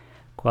a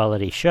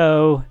quality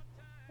show.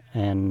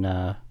 And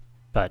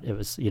but it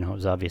was, it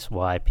was obvious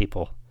why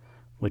people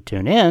would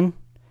tune in,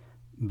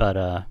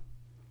 but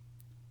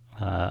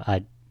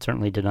I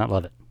certainly did not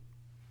love it.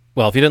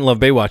 Well, if you didn't love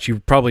Baywatch,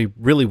 you probably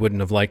really wouldn't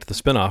have liked the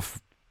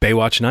spinoff,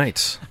 Baywatch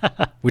Nights,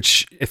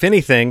 which, if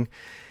anything,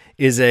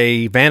 is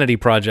a vanity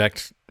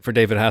project for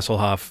David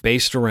Hasselhoff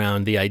based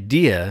around the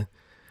idea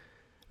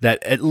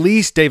that at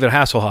least David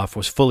Hasselhoff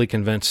was fully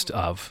convinced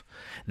of,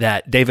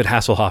 that David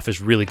Hasselhoff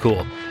is really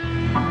cool.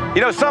 You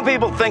know, some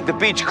people think the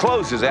beach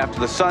closes after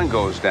the sun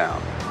goes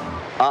down.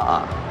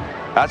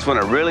 That's when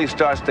it really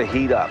starts to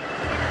heat up,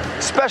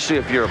 especially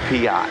if you're a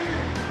PI.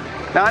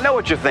 Now, I know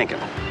what you're thinking.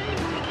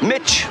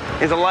 Mitch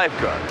is a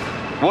lifeguard.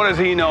 What does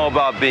he know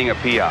about being a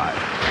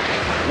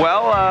PI?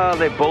 Well,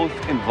 they both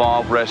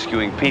involve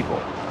rescuing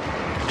people.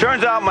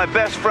 Turns out my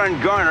best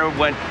friend Garner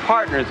went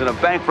partners in a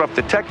bankrupt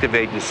detective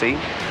agency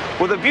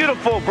with a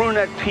beautiful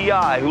brunette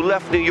PI who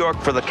left New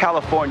York for the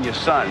California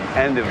sun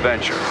and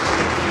adventure.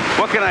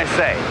 What can I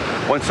say?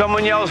 When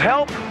someone yells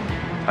help,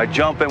 I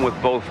jump in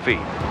with both feet.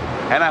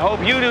 And I hope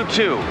you do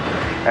too,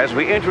 as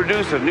we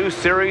introduce a new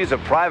series of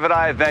private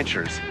eye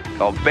adventures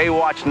called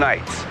Baywatch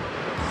Nights.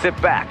 Sit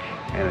back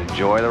and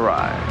enjoy the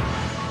ride.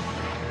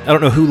 I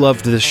don't know who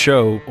loved this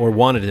show or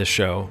wanted this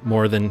show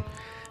more than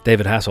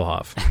David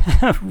Hasselhoff.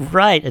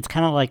 Right. It's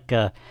kind of like,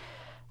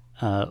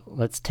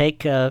 let's take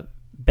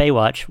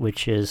Baywatch,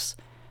 which is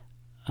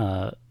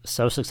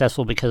so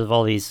successful because of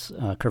all these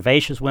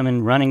curvaceous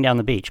women running down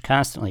the beach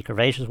constantly,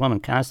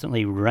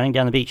 running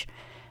down the beach.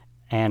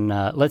 And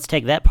let's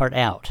take that part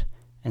out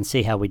and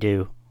see how we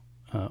do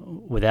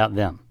without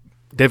them.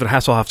 David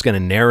Hasselhoff's going to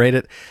narrate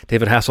it.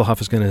 David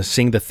Hasselhoff is going to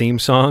sing the theme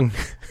song.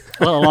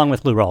 Well, along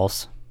with Lou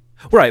Rawls.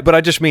 Right, but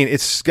I just mean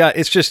it's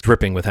just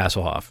dripping with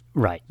Hasselhoff.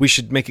 Right. We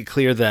should make it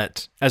clear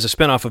that as a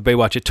spinoff of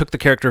Baywatch, it took the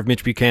character of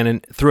Mitch Buchanan,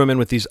 threw him in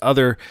with these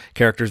other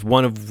characters,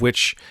 one of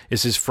which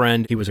is his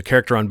friend. He was a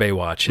character on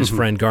Baywatch, his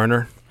friend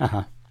Garner,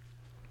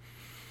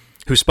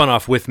 who spun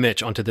off with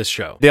Mitch onto this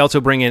show. They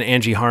also bring in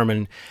Angie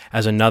Harmon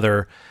as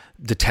another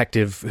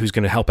detective who's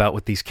going to help out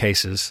with these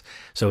cases.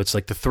 So it's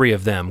like the three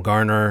of them,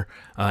 Garner,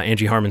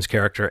 Angie Harmon's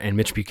character, and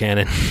Mitch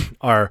Buchanan,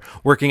 are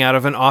working out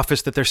of an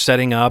office that they're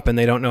setting up, and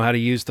they don't know how to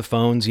use the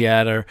phones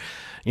yet, or,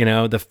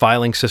 the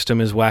filing system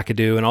is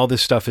wackadoo, and all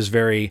this stuff is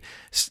very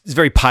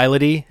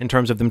piloty in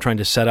terms of them trying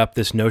to set up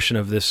this notion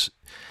of this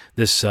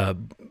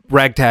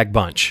ragtag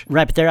bunch.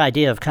 Right, but their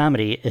idea of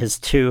comedy is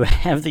to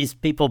have these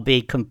people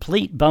be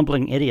complete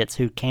bumbling idiots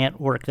who can't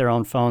work their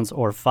own phones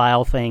or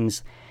file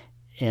things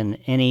in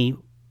any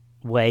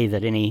way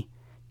that any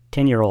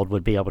 10-year-old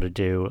would be able to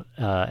do.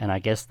 And I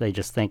guess they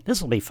just think,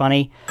 this will be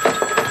funny.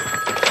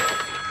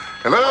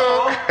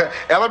 Hello?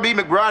 Ellen B.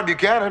 McBride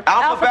Buchanan.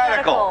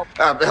 Alphabetical.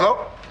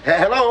 Hello?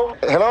 Hello?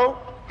 Hello?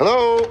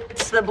 Hello?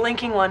 It's the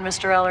blinking one,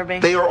 Mr.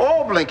 Ellerby. They are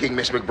all blinking,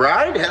 Miss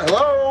McBride.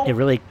 Hello? It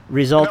really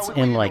results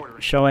in like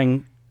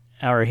showing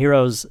our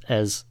heroes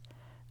as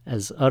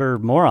utter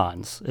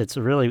morons. It's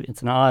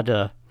an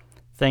odd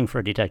thing for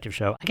a detective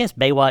show. I guess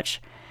Baywatch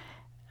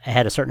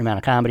had a certain amount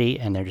of comedy,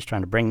 and they're just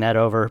trying to bring that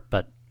over,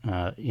 but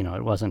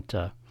it wasn't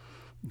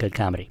good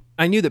comedy.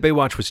 I knew that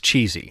Baywatch was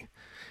cheesy.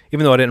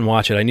 Even though I didn't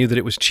watch it, I knew that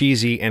it was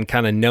cheesy and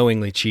kind of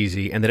knowingly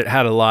cheesy, and that it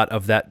had a lot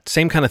of that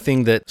same kind of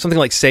thing that something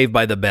like Saved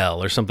by the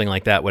Bell or something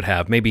like that would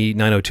have, maybe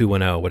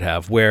 90210 would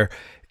have, where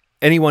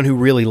anyone who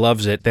really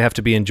loves it, they have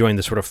to be enjoying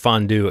the sort of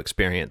fondue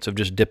experience of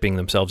just dipping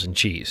themselves in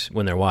cheese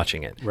when they're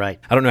watching it. Right.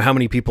 I don't know how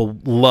many people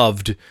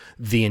loved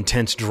the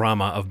intense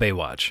drama of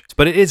Baywatch,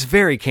 but it is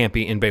very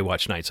campy in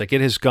Baywatch Nights. Like,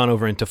 it has gone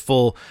over into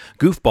full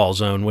goofball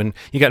zone when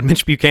you got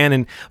Mitch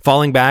Buchanan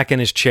falling back in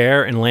his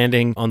chair and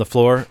landing on the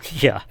floor.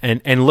 Yeah.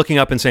 And looking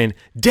up and saying,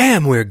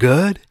 "Damn, we're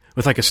good,"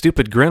 with like a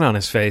stupid grin on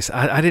his face.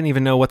 I didn't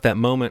even know what that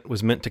moment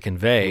was meant to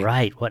convey.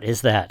 Right. What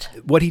is that?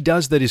 What he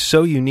does that is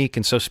so unique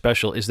and so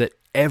special is that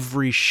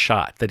every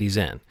shot that he's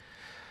in,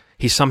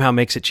 he somehow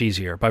makes it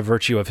cheesier by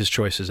virtue of his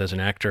choices as an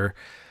actor.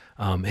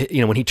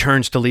 When he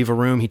turns to leave a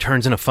room, he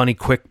turns in a funny,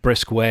 quick,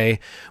 brisk way.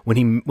 When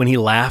he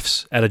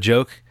laughs at a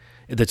joke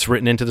that's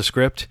written into the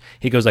script,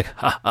 he goes like,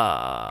 "Ha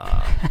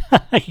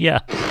ha." Yeah.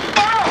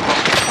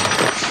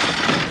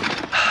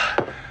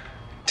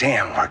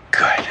 Damn, we're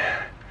good.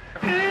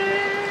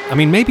 I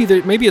mean, maybe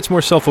it's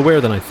more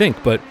self-aware than I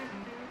think, but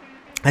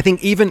I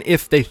think even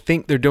if they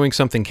think they're doing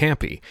something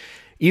campy,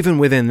 even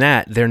within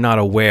that, they're not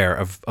aware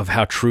of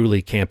how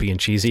truly campy and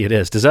cheesy it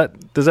is. Does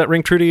that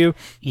ring true to you?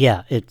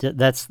 Yeah,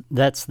 that's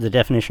the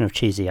definition of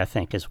cheesy, I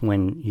think, is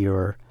when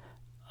you're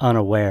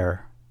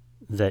unaware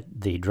that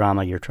the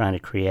drama you're trying to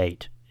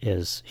create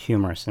is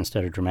humorous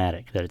instead of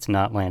dramatic, that it's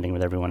not landing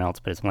with everyone else,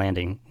 but it's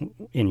landing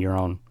in your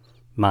own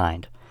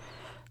mind.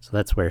 So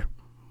that's where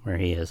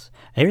he is.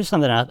 Here's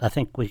something I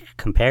think we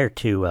compare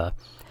to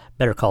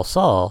Better Call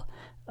Saul.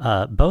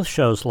 Both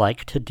shows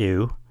like to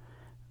do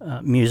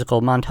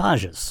musical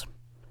montages.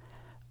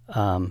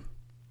 In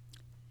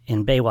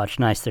Baywatch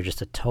Nights, they're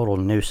just a total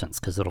nuisance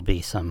because it'll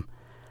be some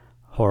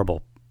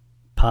horrible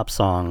pop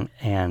song,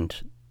 and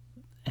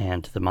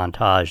the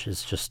montage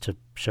is just to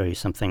show you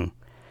something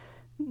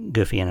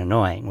goofy and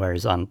annoying.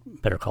 Whereas on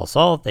Better Call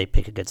Saul, they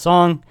pick a good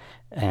song,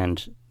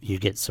 and you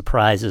get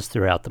surprises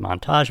throughout the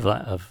montage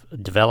of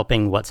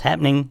developing what's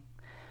happening,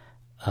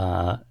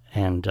 so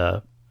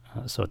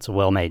it's a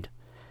well-made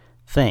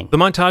thing. The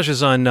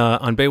montages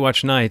on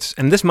Baywatch Nights,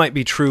 and this might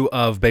be true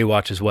of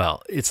Baywatch as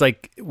well. It's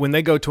like when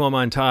they go to a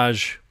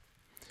montage,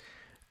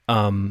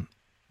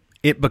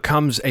 it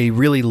becomes a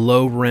really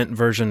low-rent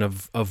version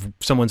of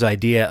someone's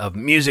idea of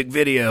music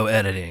video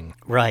editing.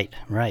 Right.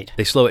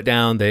 They slow it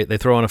down. They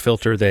throw on a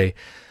filter. They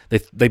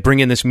bring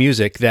in this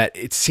music that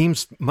it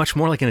seems much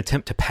more like an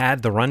attempt to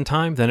pad the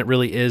runtime than it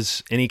really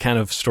is any kind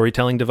of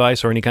storytelling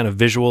device or any kind of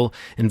visual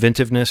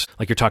inventiveness,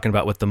 like you're talking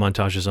about with the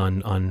montages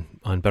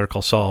on Better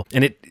Call Saul.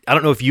 And I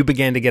don't know if you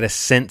began to get a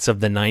sense of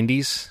the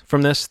 90s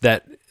from this,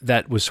 that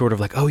was sort of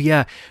like, oh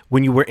yeah,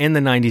 when you were in the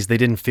 90s, they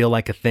didn't feel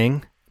like a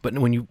thing. But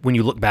when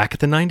you look back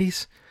at the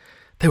 90s,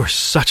 they were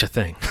such a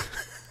thing.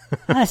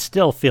 I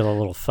still feel a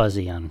little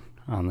fuzzy on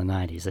the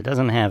 90s. It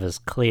doesn't have as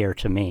clear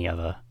to me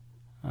of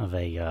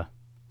a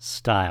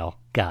style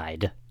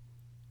guide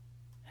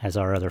as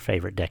our other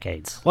favorite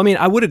decades. Well, I mean,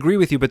 I would agree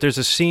with you, but there's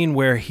a scene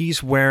where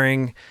he's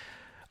wearing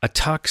a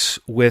tux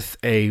with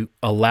a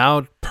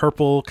loud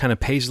purple kind of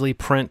paisley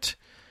print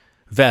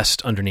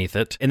vest underneath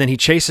it, and then he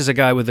chases a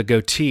guy with a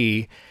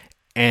goatee,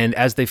 and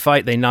as they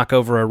fight, they knock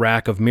over a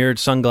rack of mirrored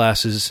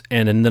sunglasses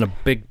and then a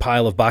big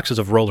pile of boxes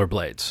of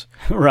rollerblades.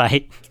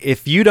 Right.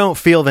 If you don't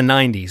feel the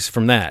 90s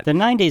from that... The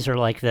 90s are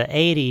like the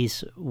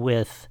 80s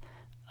with...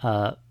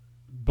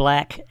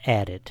 black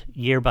added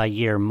year by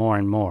year more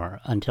and more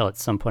until at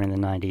some point in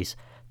the 90s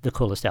the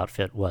coolest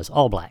outfit was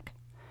all black.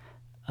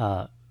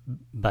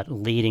 But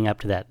leading up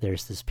to that,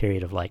 there's this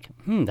period of like,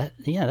 that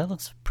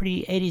looks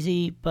pretty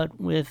 80s-y, but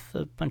with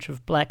a bunch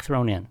of black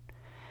thrown in.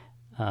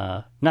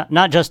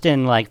 Not just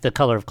in like the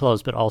color of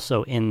clothes, but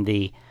also in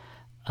the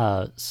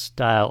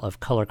style of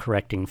color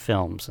correcting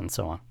films and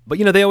so on. But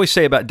they always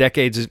say about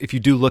decades, if you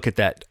do look at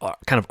that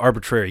kind of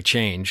arbitrary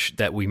change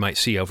that we might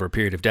see over a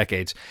period of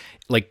decades,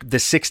 like the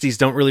 60s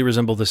don't really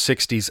resemble the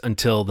 60s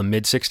until the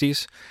mid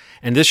 60s.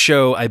 And this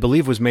show, I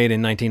believe, was made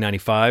in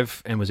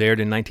 1995 and was aired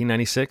in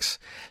 1996.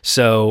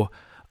 So,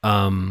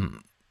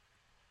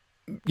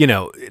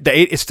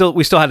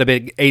 we still had a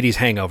big 80s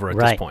hangover at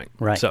this point.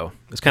 Right. So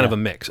it's kind of a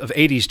mix of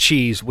 80s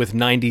cheese with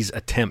 90s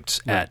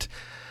attempts at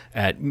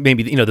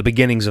maybe the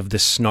beginnings of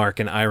this snark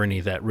and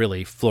irony that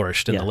really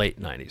flourished in the late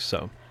 90s.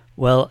 So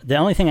Well, the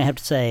only thing I have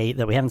to say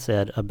that we haven't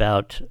said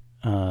about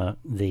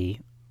the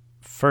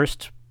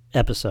first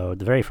episode,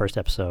 the very first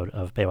episode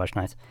of Baywatch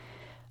Nights,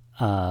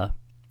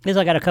 is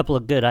I got a couple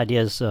of good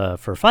ideas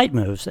for fight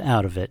moves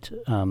out of it.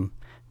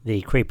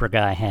 The creeper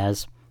guy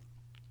has.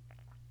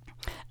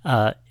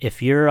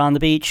 If you're on the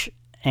beach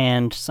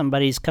and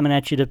somebody's coming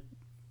at you to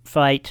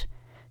fight,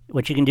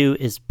 what you can do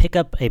is pick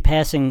up a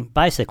passing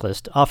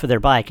bicyclist off of their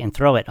bike and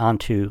throw it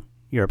onto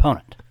your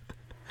opponent.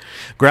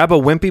 Grab a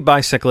wimpy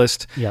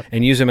bicyclist Yep.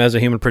 and use him as a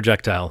human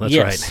projectile. That's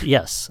right.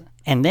 Yes.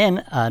 And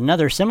then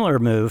another similar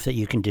move that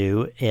you can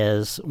do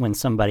is when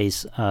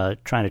somebody's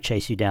trying to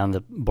chase you down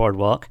the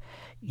boardwalk,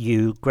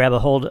 you grab a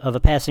hold of a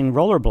passing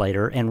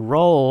rollerblader and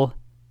roll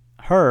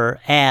her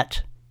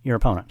at your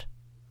opponent.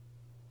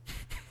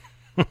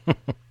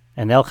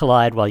 And they'll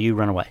collide while you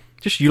run away.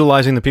 Just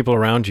utilizing the people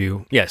around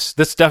you. Yes,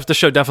 the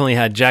show definitely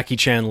had Jackie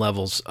Chan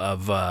levels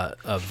of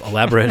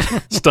elaborate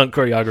stunt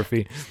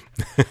choreography.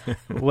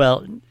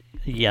 Well,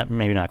 yeah,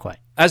 maybe not quite.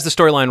 As the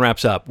storyline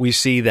wraps up, we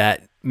see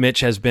that Mitch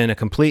has been a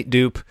complete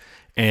dupe,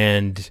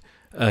 and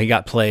he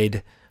got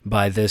played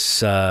by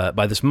this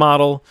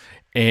model,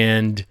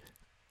 and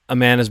a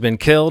man has been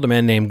killed, a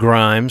man named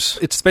Grimes.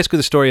 It's basically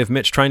the story of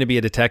Mitch trying to be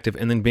a detective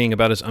and then being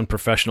about as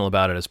unprofessional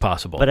about it as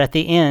possible. But at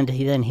the end,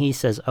 he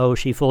says, "Oh,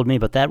 she fooled me,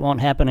 but that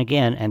won't happen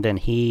again." And then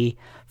he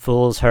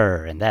fools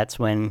her, and that's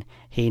when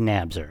he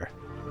nabs her.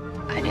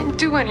 I didn't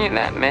do any of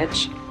that,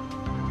 Mitch.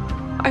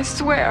 I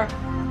swear.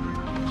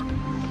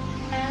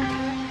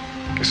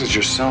 This is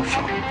your cell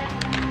phone.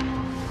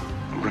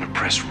 I'm gonna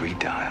press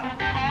redial.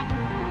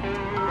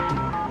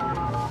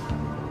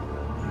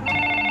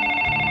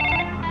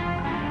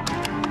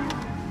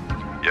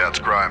 Yeah, it's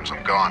Grimes.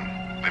 I'm gone.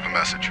 Leave a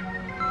message.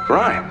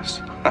 Grimes?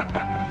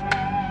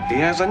 He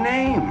has a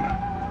name.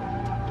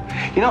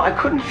 You know, I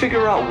couldn't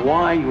figure out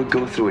why you would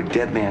go through a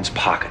dead man's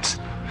pockets.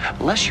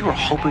 Unless you were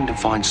hoping to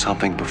find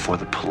something before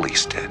the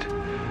police did.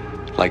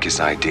 Like his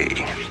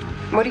ID.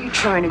 What are you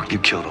trying to... You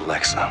killed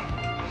Alexa.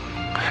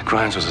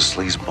 Grimes was a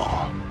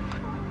sleazeball.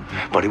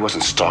 But he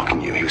wasn't stalking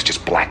you. He was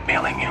just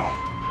blackmailing you.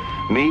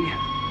 Me?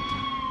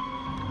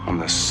 I'm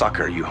the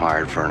sucker you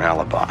hired for an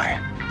alibi.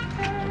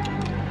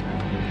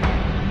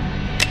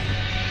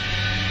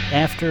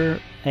 After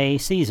a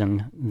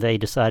season, they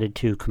decided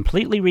to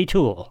completely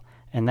retool,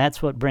 and that's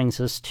what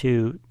brings us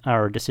to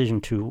our decision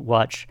to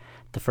watch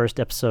the first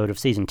episode of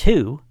Season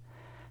 2,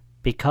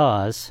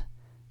 because,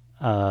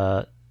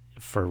 for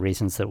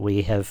reasons that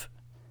we have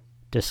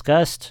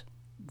discussed,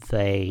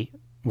 they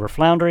were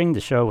floundering,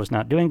 the show was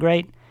not doing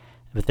great,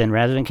 but then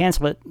rather than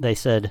cancel it, they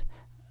said,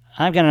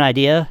 "I've got an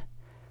idea.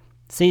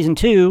 Season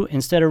 2,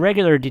 instead of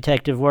regular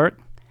detective work,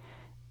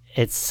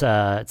 it's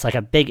like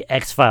a big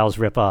X-Files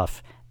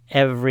ripoff.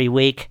 Every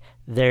week,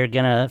 they're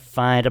gonna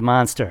find a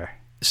monster."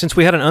 Since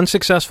we had an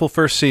unsuccessful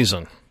first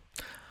season,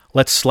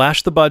 let's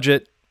slash the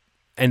budget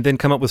and then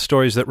come up with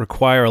stories that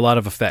require a lot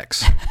of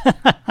effects.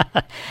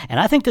 And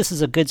I think this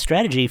is a good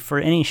strategy for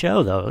any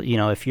show, though. You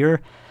know, if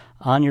you're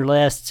on your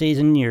last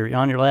season, you're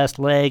on your last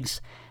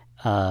legs,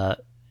 and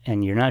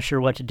you're not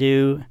sure what to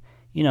do,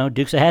 you know,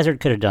 Dukes of Hazzard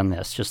could have done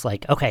this. Just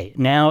like, okay,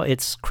 now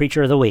it's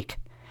Creature of the Week.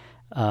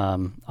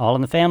 All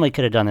in the Family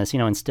could have done this, you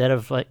know, instead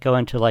of like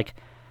going to like,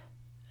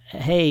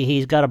 hey,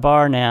 he's got a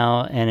bar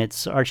now, and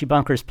it's Archie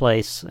Bunker's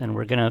place, and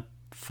we're going to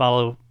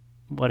follow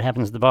what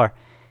happens at the bar.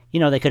 You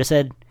know, they could have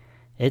said,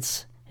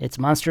 it's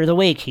Monster of the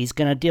Week. He's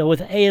going to deal with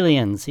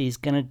aliens. He's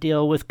going to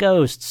deal with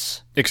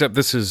ghosts. Except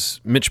this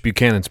is Mitch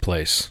Buchanan's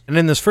place. And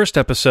in this first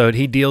episode,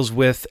 he deals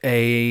with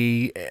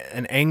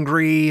an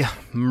angry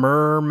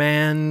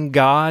merman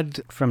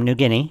god. From New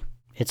Guinea.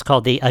 It's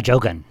called the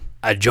Ajogan.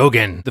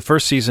 Ajogan. The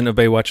first season of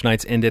Baywatch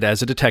Nights ended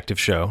as a detective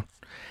show,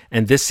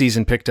 and this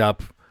season picked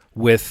up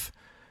with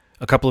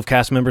a couple of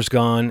cast members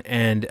gone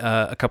and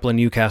a couple of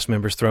new cast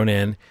members thrown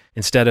in.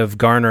 Instead of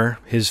Garner,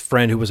 his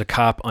friend who was a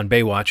cop on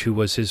Baywatch, who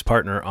was his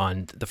partner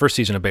on the first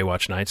season of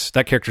Baywatch Nights,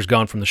 that character's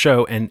gone from the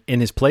show, and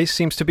in his place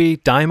seems to be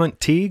Diamond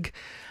Teague,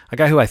 a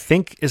guy who I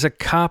think is a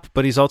cop,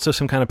 but he's also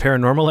some kind of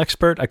paranormal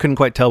expert. I couldn't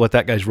quite tell what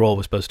that guy's role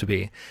was supposed to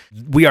be.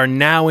 We are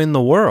now in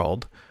the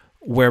world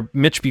where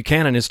Mitch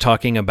Buchanan is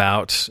talking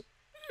about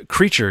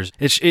creatures.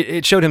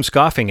 It showed him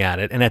scoffing at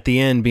it, and at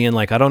the end being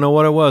like, I don't know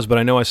what it was, but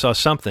I know I saw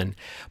something.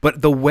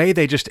 But the way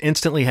they just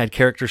instantly had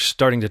characters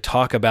starting to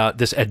talk about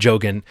this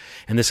Ajogan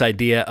and this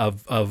idea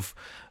of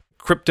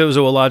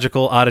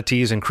cryptozoological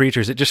oddities and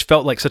creatures, it just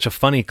felt like such a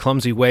funny,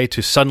 clumsy way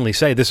to suddenly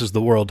say this is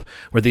the world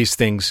where these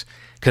things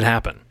could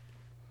happen.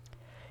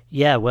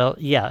 Yeah, well,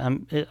 yeah.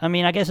 I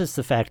mean, I guess it's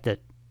the fact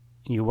that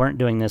you weren't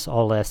doing this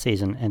all last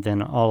season, and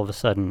then all of a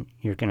sudden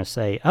you're going to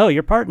say, oh,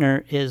 your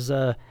partner is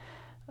a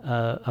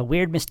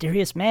weird,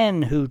 mysterious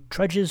man who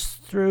trudges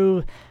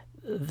through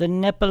the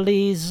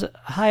Nepalese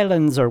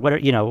highlands, or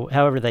whatever, you know,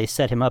 however they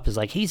set him up, is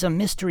like, he's a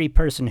mystery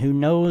person who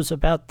knows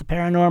about the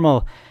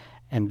paranormal.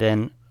 And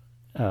then,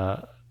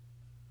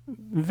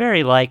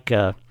 very like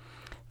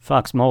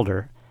Fox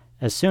Mulder,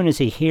 as soon as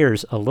he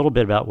hears a little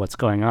bit about what's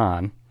going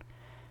on,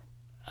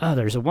 oh,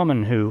 there's a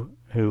woman who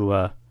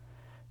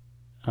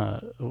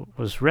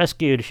was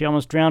rescued. She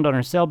almost drowned on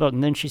her sailboat,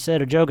 and then she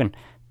said, Ajogan.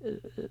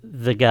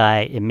 The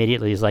guy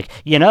immediately is like,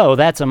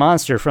 that's a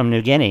monster from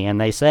New Guinea, and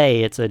they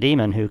say it's a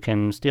demon who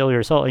can steal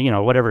your soul,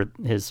 whatever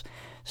his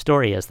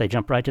story is. They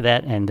jump right to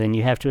that, and then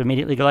you have to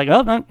immediately go like,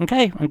 oh,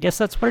 okay, I guess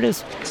that's what it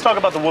is. Let's talk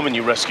about the woman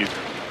you rescued.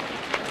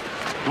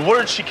 The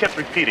words she kept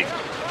repeating,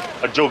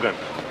 Ajogan.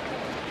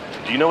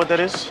 Do you know what that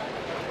is?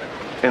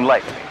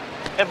 Enlighten me.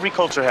 Every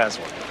culture has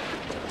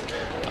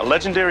one. A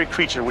legendary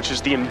creature which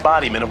is the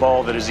embodiment of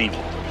all that is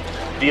evil.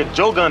 The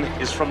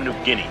Ajogan is from New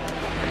Guinea,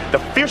 the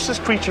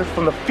fiercest creature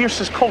from the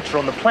fiercest culture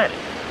on the planet.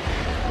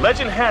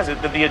 Legend has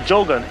it that the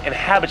Ajogan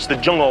inhabits the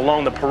jungle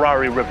along the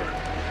Parari River.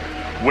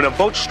 When a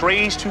boat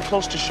strays too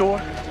close to shore,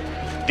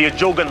 the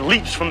Ajogan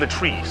leaps from the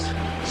trees,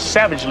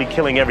 savagely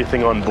killing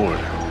everything on board.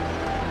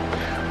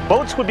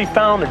 Boats would be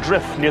found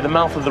adrift near the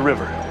mouth of the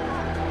river.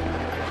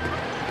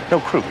 No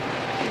crew.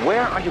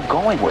 Where are you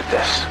going with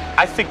this?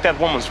 I think that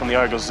woman's from the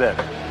Argos Zed.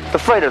 The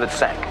freighter that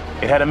sank.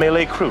 It had a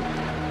Malay crew.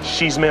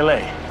 She's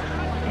Malay.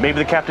 Maybe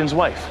the captain's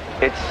wife.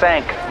 It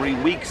sank 3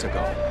 weeks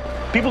ago.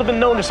 People have been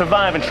known to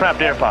survive in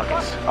trapped air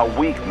pockets. A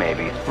week,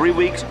 maybe. 3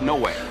 weeks, no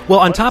way. Well,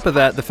 on top of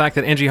that, the fact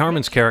that Angie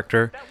Harmon's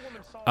character,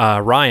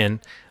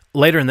 Ryan,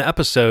 later in the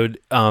episode,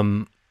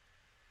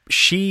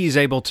 she's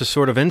able to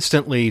sort of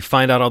instantly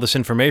find out all this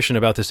information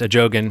about this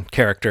Ajogan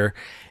character,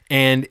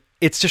 and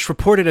it's just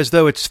reported as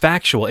though it's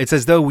factual. It's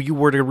as though you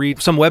were to read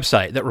some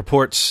website that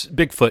reports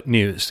Bigfoot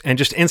news and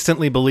just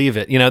instantly believe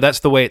it.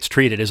 That's the way it's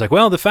treated. It's like,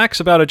 well, the facts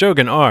about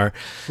Ajogan are...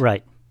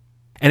 Right.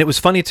 And it was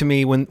funny to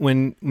me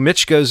when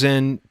Mitch goes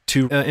in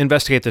to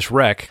investigate this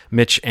wreck,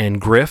 Mitch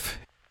and Griff,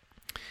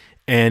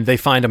 and they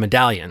find a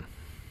medallion,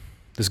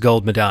 this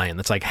gold medallion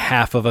that's like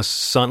half of a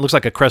sun, looks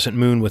like a crescent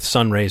moon with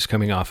sun rays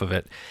coming off of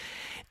it.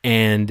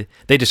 And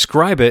they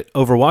describe it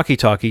over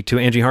walkie-talkie to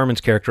Angie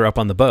Harmon's character up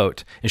on the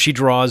boat, and she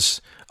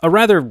draws a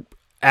rather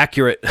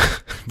accurate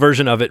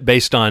version of it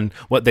based on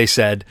what they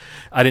said.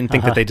 I didn't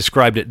think that they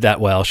described it that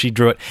well. She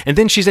drew it. And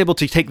then she's able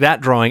to take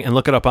that drawing and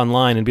look it up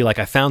online and be like,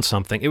 I found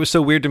something. It was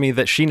so weird to me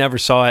that she never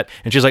saw it.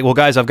 And she's like, well,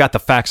 guys, I've got the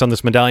facts on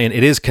this medallion.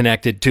 It is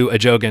connected to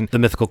Ajogan, the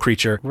mythical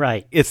creature.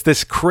 Right. It's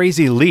this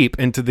crazy leap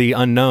into the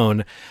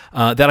unknown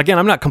that, again,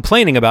 I'm not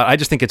complaining about. I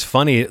just think it's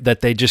funny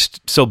that they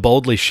just so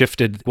boldly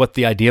shifted what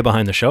the idea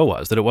behind the show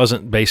was, that it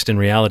wasn't based in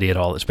reality at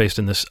all. It's based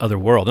in this other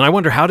world. And I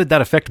wonder, how did that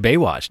affect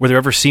Baywatch? Were there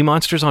ever sea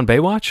monsters on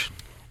Baywatch?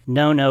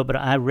 No, but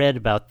I read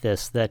about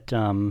this, that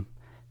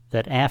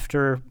that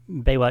after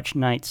Baywatch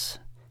Nights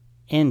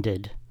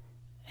ended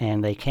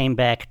and they came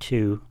back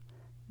to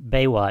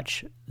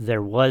Baywatch,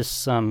 there was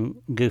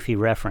some goofy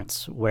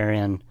reference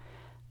wherein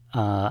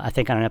I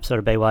think on an episode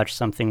of Baywatch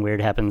something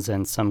weird happens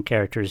and some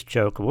characters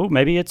joke, well,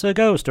 maybe it's a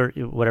ghost or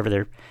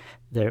whatever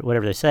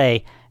they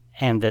say,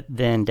 and that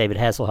then David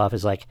Hasselhoff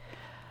is like,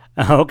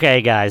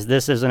 okay, guys,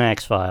 this isn't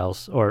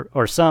X-Files, or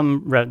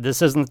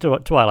this isn't the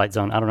Twilight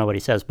Zone. I don't know what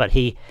he says, but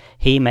he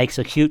makes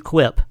a cute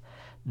quip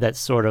that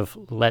sort of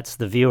lets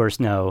the viewers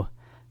know,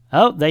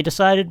 oh, they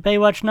decided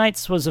Baywatch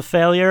Nights was a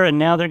failure, and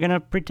now they're going to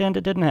pretend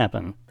it didn't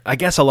happen. I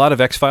guess a lot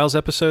of X-Files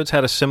episodes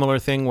had a similar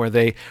thing where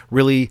they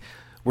really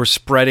were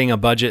spreading a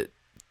budget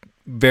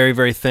very,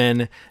 very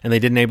thin, and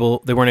they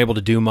weren't able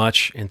to do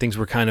much, and things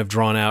were kind of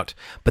drawn out.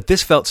 But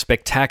this felt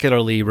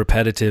spectacularly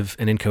repetitive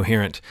and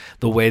incoherent,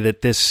 the way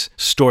that this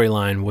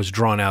storyline was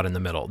drawn out in the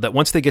middle. That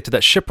once they get to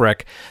that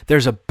shipwreck,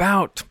 there's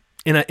about,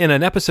 in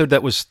an episode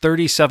that was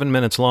 37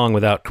 minutes long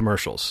without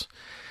commercials,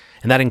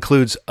 and that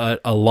includes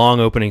a long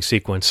opening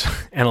sequence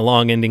and a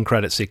long ending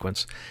credit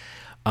sequence.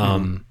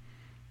 And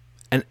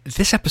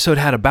this episode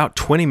had about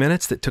 20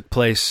 minutes that took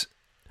place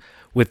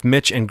with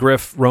Mitch and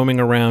Griff roaming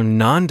around,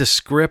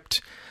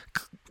 nondescript,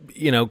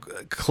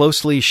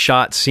 closely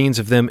shot scenes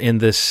of them in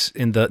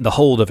the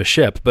hold of a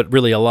ship, but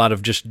really a lot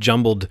of just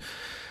jumbled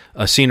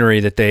scenery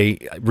that they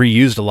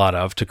reused a lot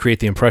of to create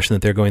the impression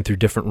that they're going through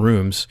different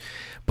rooms.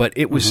 But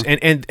it was,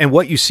 and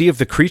what you see of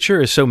the creature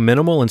is so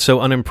minimal and so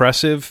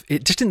unimpressive.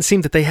 It just didn't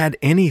seem that they had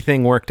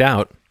anything worked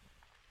out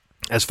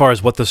as far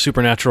as what the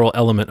supernatural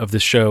element of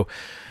this show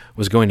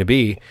was going to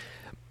be,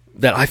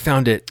 that I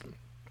found it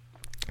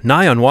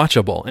nigh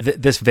unwatchable.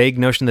 This vague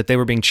notion that they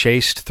were being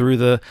chased through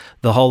the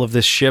hull of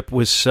this ship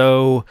was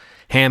so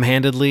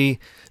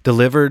ham-handedly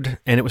delivered,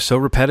 and it was so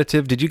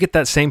repetitive. Did you get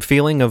that same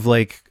feeling of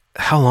like,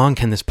 how long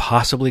can this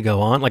possibly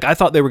go on? Like, I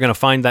thought they were going to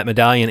find that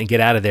medallion and get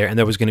out of there, and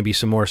there was going to be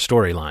some more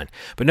storyline.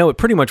 But no, it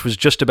pretty much was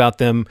just about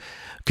them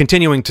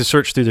continuing to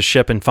search through the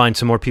ship and find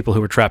some more people who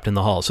were trapped in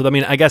the hull. So, I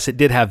mean, I guess it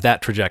did have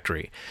that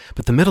trajectory.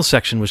 But the middle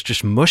section was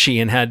just mushy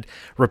and had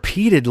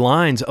repeated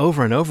lines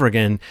over and over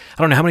again.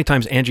 I don't know how many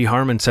times Angie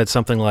Harmon said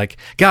something like,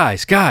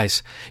 guys,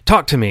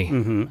 talk to me.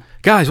 Mm-hmm.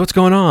 Guys, what's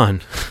going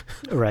on?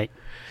 Right.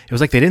 It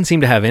was like they didn't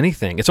seem to have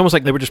anything. It's almost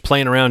like they were just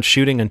playing around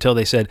shooting until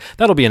they said,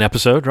 that'll be an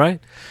episode,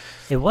 right?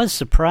 It was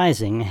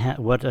surprising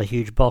what a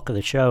huge bulk of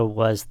the show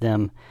was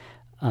them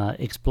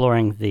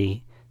exploring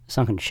the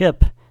sunken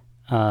ship,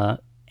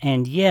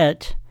 and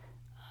yet,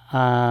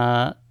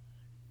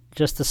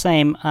 just the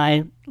same,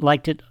 I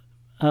liked it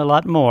a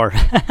lot more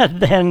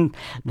than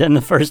the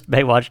first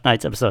Baywatch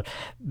Nights episode,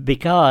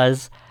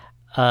 because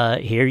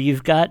here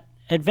you've got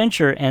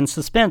adventure and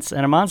suspense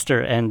and a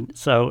monster, and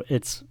so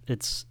it's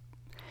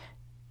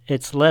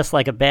less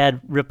like a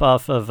bad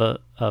ripoff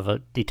of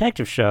a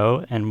detective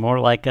show and more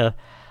like a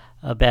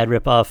bad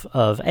ripoff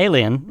of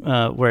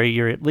Alien, where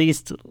you're at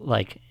least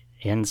like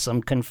in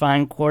some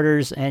confined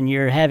quarters and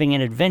you're having an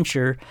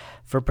adventure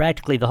for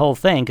practically the whole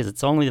thing, because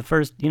it's only the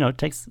first,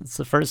 it's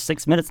the first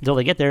 6 minutes until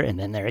they get there, and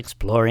then they're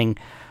exploring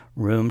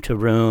room to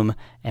room,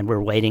 and we're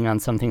waiting on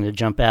something to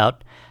jump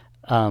out.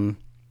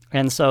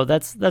 And so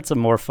that's a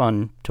more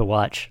fun to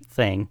watch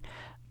thing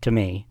to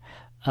me.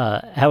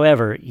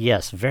 However,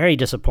 yes, very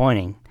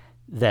disappointing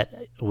that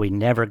we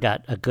never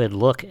got a good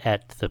look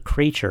at the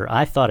creature.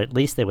 I thought at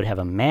least they would have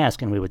a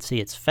mask and we would see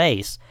its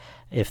face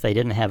if they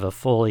didn't have a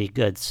fully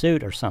good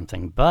suit or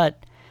something.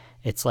 But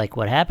it's like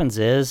what happens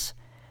is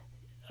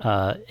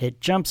it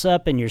jumps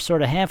up and you're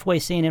sort of halfway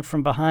seeing it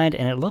from behind,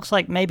 and it looks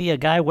like maybe a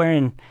guy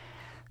wearing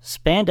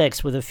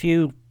spandex with a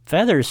few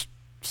feathers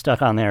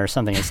stuck on there or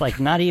something. It's like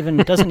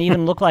doesn't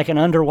even look like an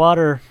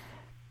underwater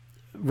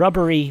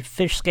rubbery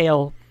fish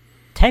scale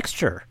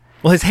texture.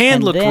 Well, his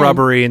hand looked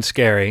rubbery and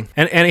scary,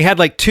 and he had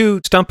like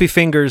two stumpy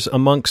fingers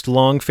amongst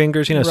long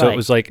fingers, Right. So it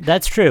was like...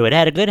 That's true. It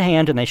had a good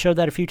hand, and they showed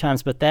that a few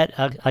times, but that,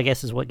 I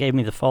guess, is what gave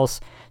me the false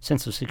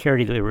sense of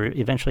security that we were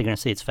eventually going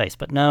to see its face.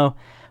 But no,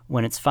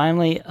 when it's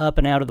finally up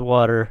and out of the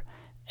water,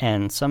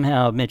 and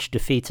somehow Mitch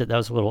defeats it, that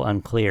was a little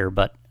unclear,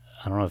 but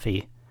I don't know if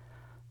he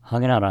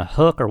hung it on a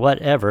hook or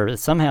whatever.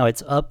 Somehow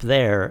it's up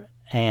there,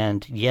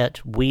 and yet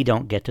we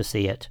don't get to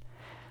see it.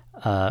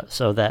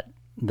 So that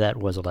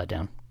was a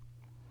letdown.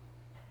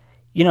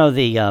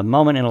 The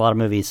moment in a lot of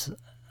movies,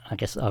 I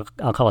guess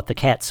I'll call it the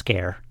cat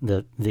scare,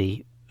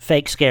 the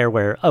fake scare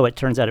where, it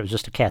turns out it was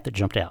just a cat that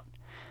jumped out.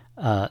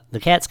 The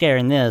cat scare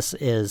in this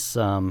is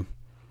something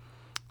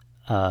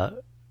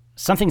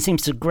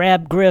seems to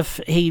grab Griff.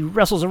 He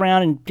wrestles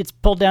around and gets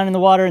pulled down in the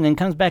water and then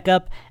comes back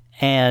up,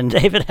 and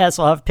David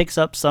Hasselhoff picks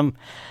up some,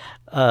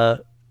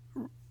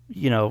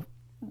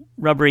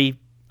 rubbery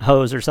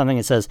hose or something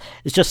and says,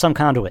 it's just some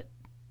conduit.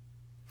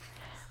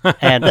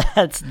 And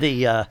that's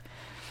the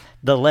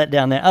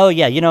letdown there. Oh,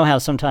 yeah, you know how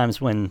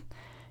sometimes when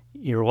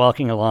you're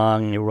walking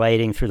along and you're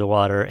wading through the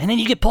water, and then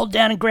you get pulled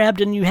down and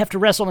grabbed and you have to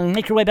wrestle and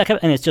make your way back up,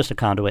 and it's just a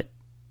conduit.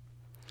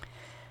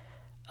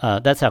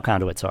 That's how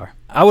conduits are.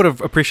 I would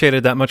have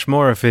appreciated that much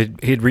more if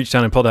he'd reached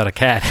down and pulled out a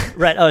cat.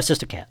 Right. Oh, it's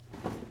just a cat.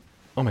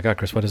 Oh, my God,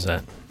 Chris, what is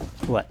that?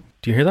 What?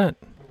 Do you hear that?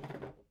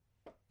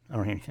 I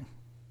don't hear anything.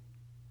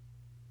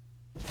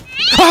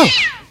 Oh!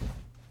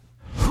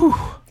 Whew.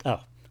 Oh.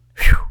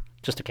 Whew.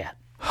 Just a cat.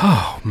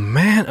 Oh,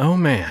 man. Oh,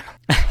 man.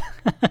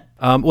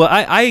 Well,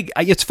 I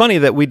it's funny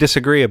that we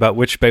disagree about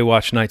which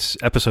Baywatch Nights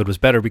episode was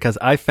better, because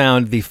I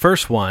found the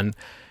first one,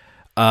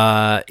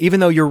 even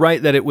though you're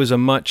right that it was a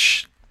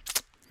much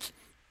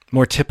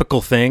more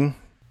typical thing,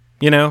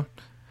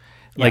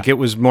 like it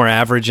was more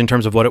average in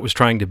terms of what it was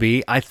trying to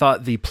be. I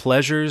thought the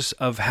pleasures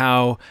of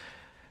how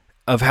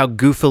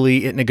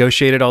goofily it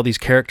negotiated all these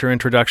character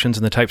introductions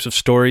and the types of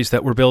stories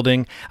that we're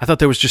building, I thought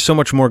there was just so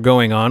much more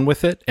going on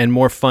with it and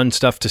more fun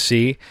stuff to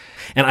see.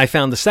 And I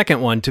found the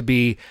second one to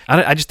be,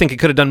 I just think it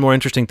could have done more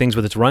interesting things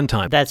with its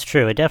runtime. That's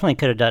true. It definitely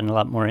could have done a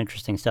lot more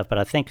interesting stuff, but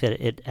I think that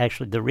it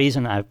actually, the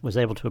reason I was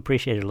able to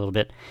appreciate it a little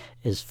bit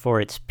is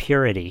for its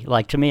purity.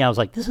 Like, to me, I was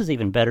like, this is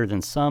even better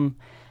than some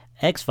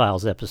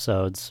X-Files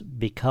episodes,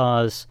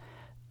 because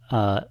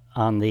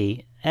on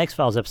the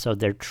X-Files episode,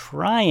 they're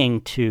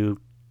trying to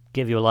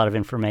give you a lot of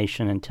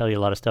information and tell you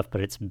a lot of stuff, but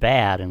it's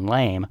bad and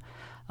lame.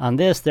 On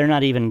this, they're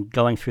not even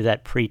going through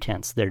that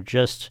pretense. They're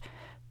just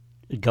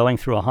going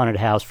through a haunted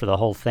house for the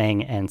whole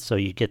thing, and so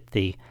you get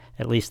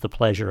at least the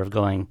pleasure of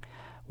going,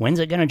 when's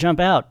it going to jump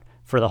out,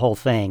 for the whole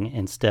thing,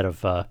 instead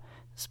of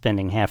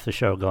spending half the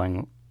show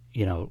going,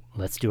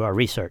 let's do our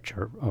research,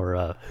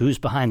 or who's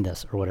behind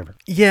this, or whatever.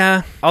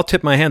 Yeah, I'll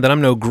tip my hand that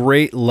I'm no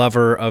great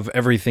lover of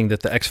everything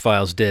that the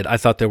X-Files did. I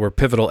thought there were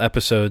pivotal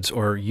episodes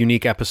or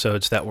unique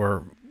episodes that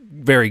were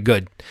very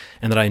good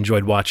and that I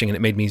enjoyed watching, and it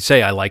made me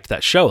say I liked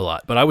that show a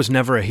lot. But I was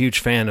never a huge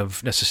fan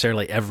of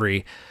necessarily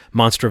every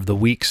Monster of the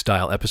Week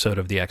style episode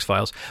of the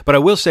X-Files. But I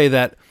will say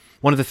that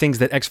one of the things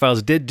that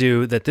X-Files did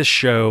do that this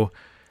show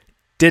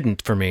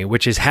didn't for me,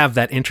 which is have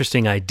that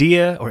interesting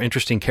idea or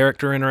interesting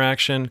character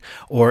interaction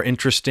or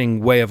interesting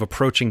way of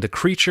approaching the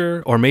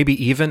creature, or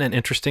maybe even an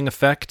interesting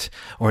effect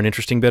or an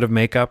interesting bit of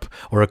makeup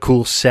or a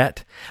cool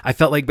set. I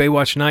felt like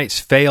Baywatch Nights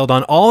failed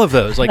on all of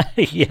those. Like,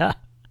 yeah.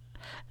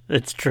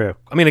 It's true.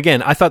 I mean,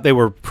 again, I thought they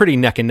were pretty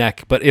neck and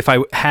neck, but if I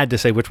had to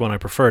say which one I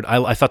preferred,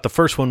 I thought the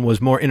first one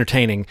was more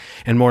entertaining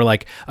and more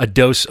like a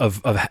dose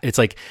of it's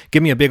like,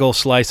 give me a big old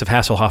slice of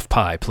Hasselhoff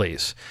pie,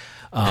 please.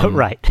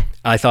 Right.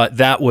 I thought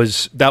that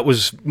was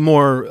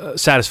more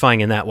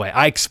satisfying in that way.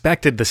 I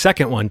expected the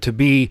second one to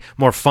be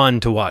more fun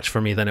to watch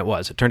for me than it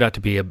was. It turned out to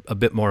be a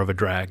bit more of a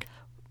drag.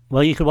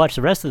 Well, you could watch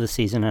the rest of the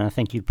season, and I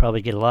think you'd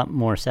probably get a lot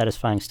more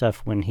satisfying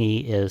stuff when he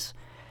is,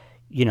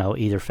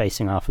 either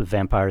facing off with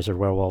vampires or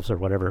werewolves or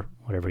whatever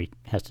he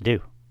has to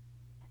do.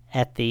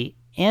 At the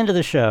end of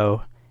the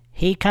show,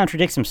 he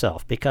contradicts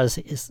himself, because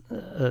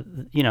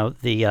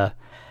the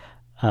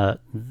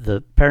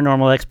the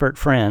paranormal expert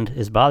friend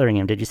is bothering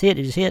him. Did you see it?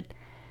 Did you see it?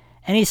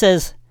 And he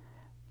says,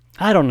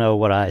 I don't know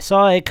what I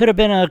saw. It could have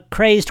been a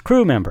crazed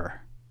crew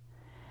member.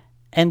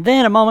 And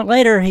then a moment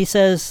later, he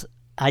says,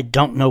 I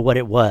don't know what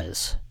it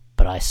was,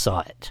 but I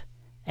saw it.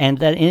 And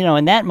then,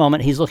 in that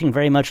moment, he's looking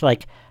very much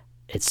like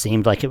it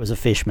seemed like it was a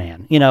fish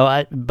man.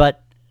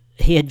 But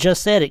he had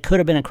just said it could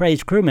have been a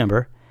crazed crew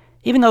member.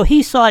 Even though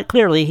he saw it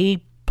clearly,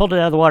 he pulled it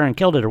out of the water and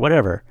killed it or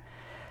whatever.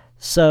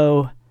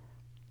 So,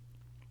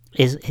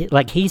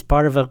 he's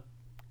part of a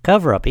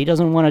cover-up. He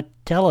doesn't want to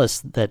tell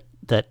us that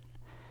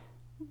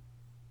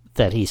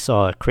he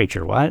saw a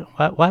creature. Why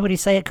would he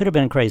say it could have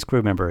been a crazed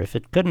crew member if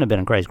it couldn't have been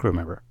a crazed crew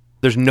member?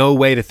 There's no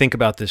way to think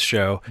about this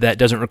show that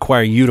doesn't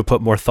require you to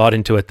put more thought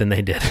into it than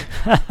they did.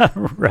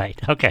 Right,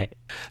 okay.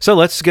 So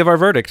let's give our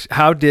verdict.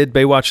 How did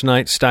Baywatch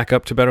Nights stack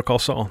up to Better Call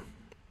Saul?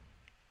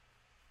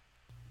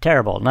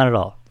 Terrible, not at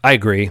all. I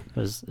agree. It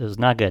was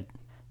not good.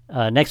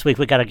 Next week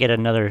we got to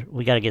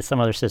get some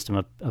other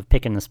system of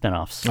picking the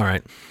spinoffs. All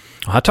right.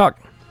 Hot talk.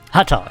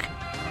 Hot talk.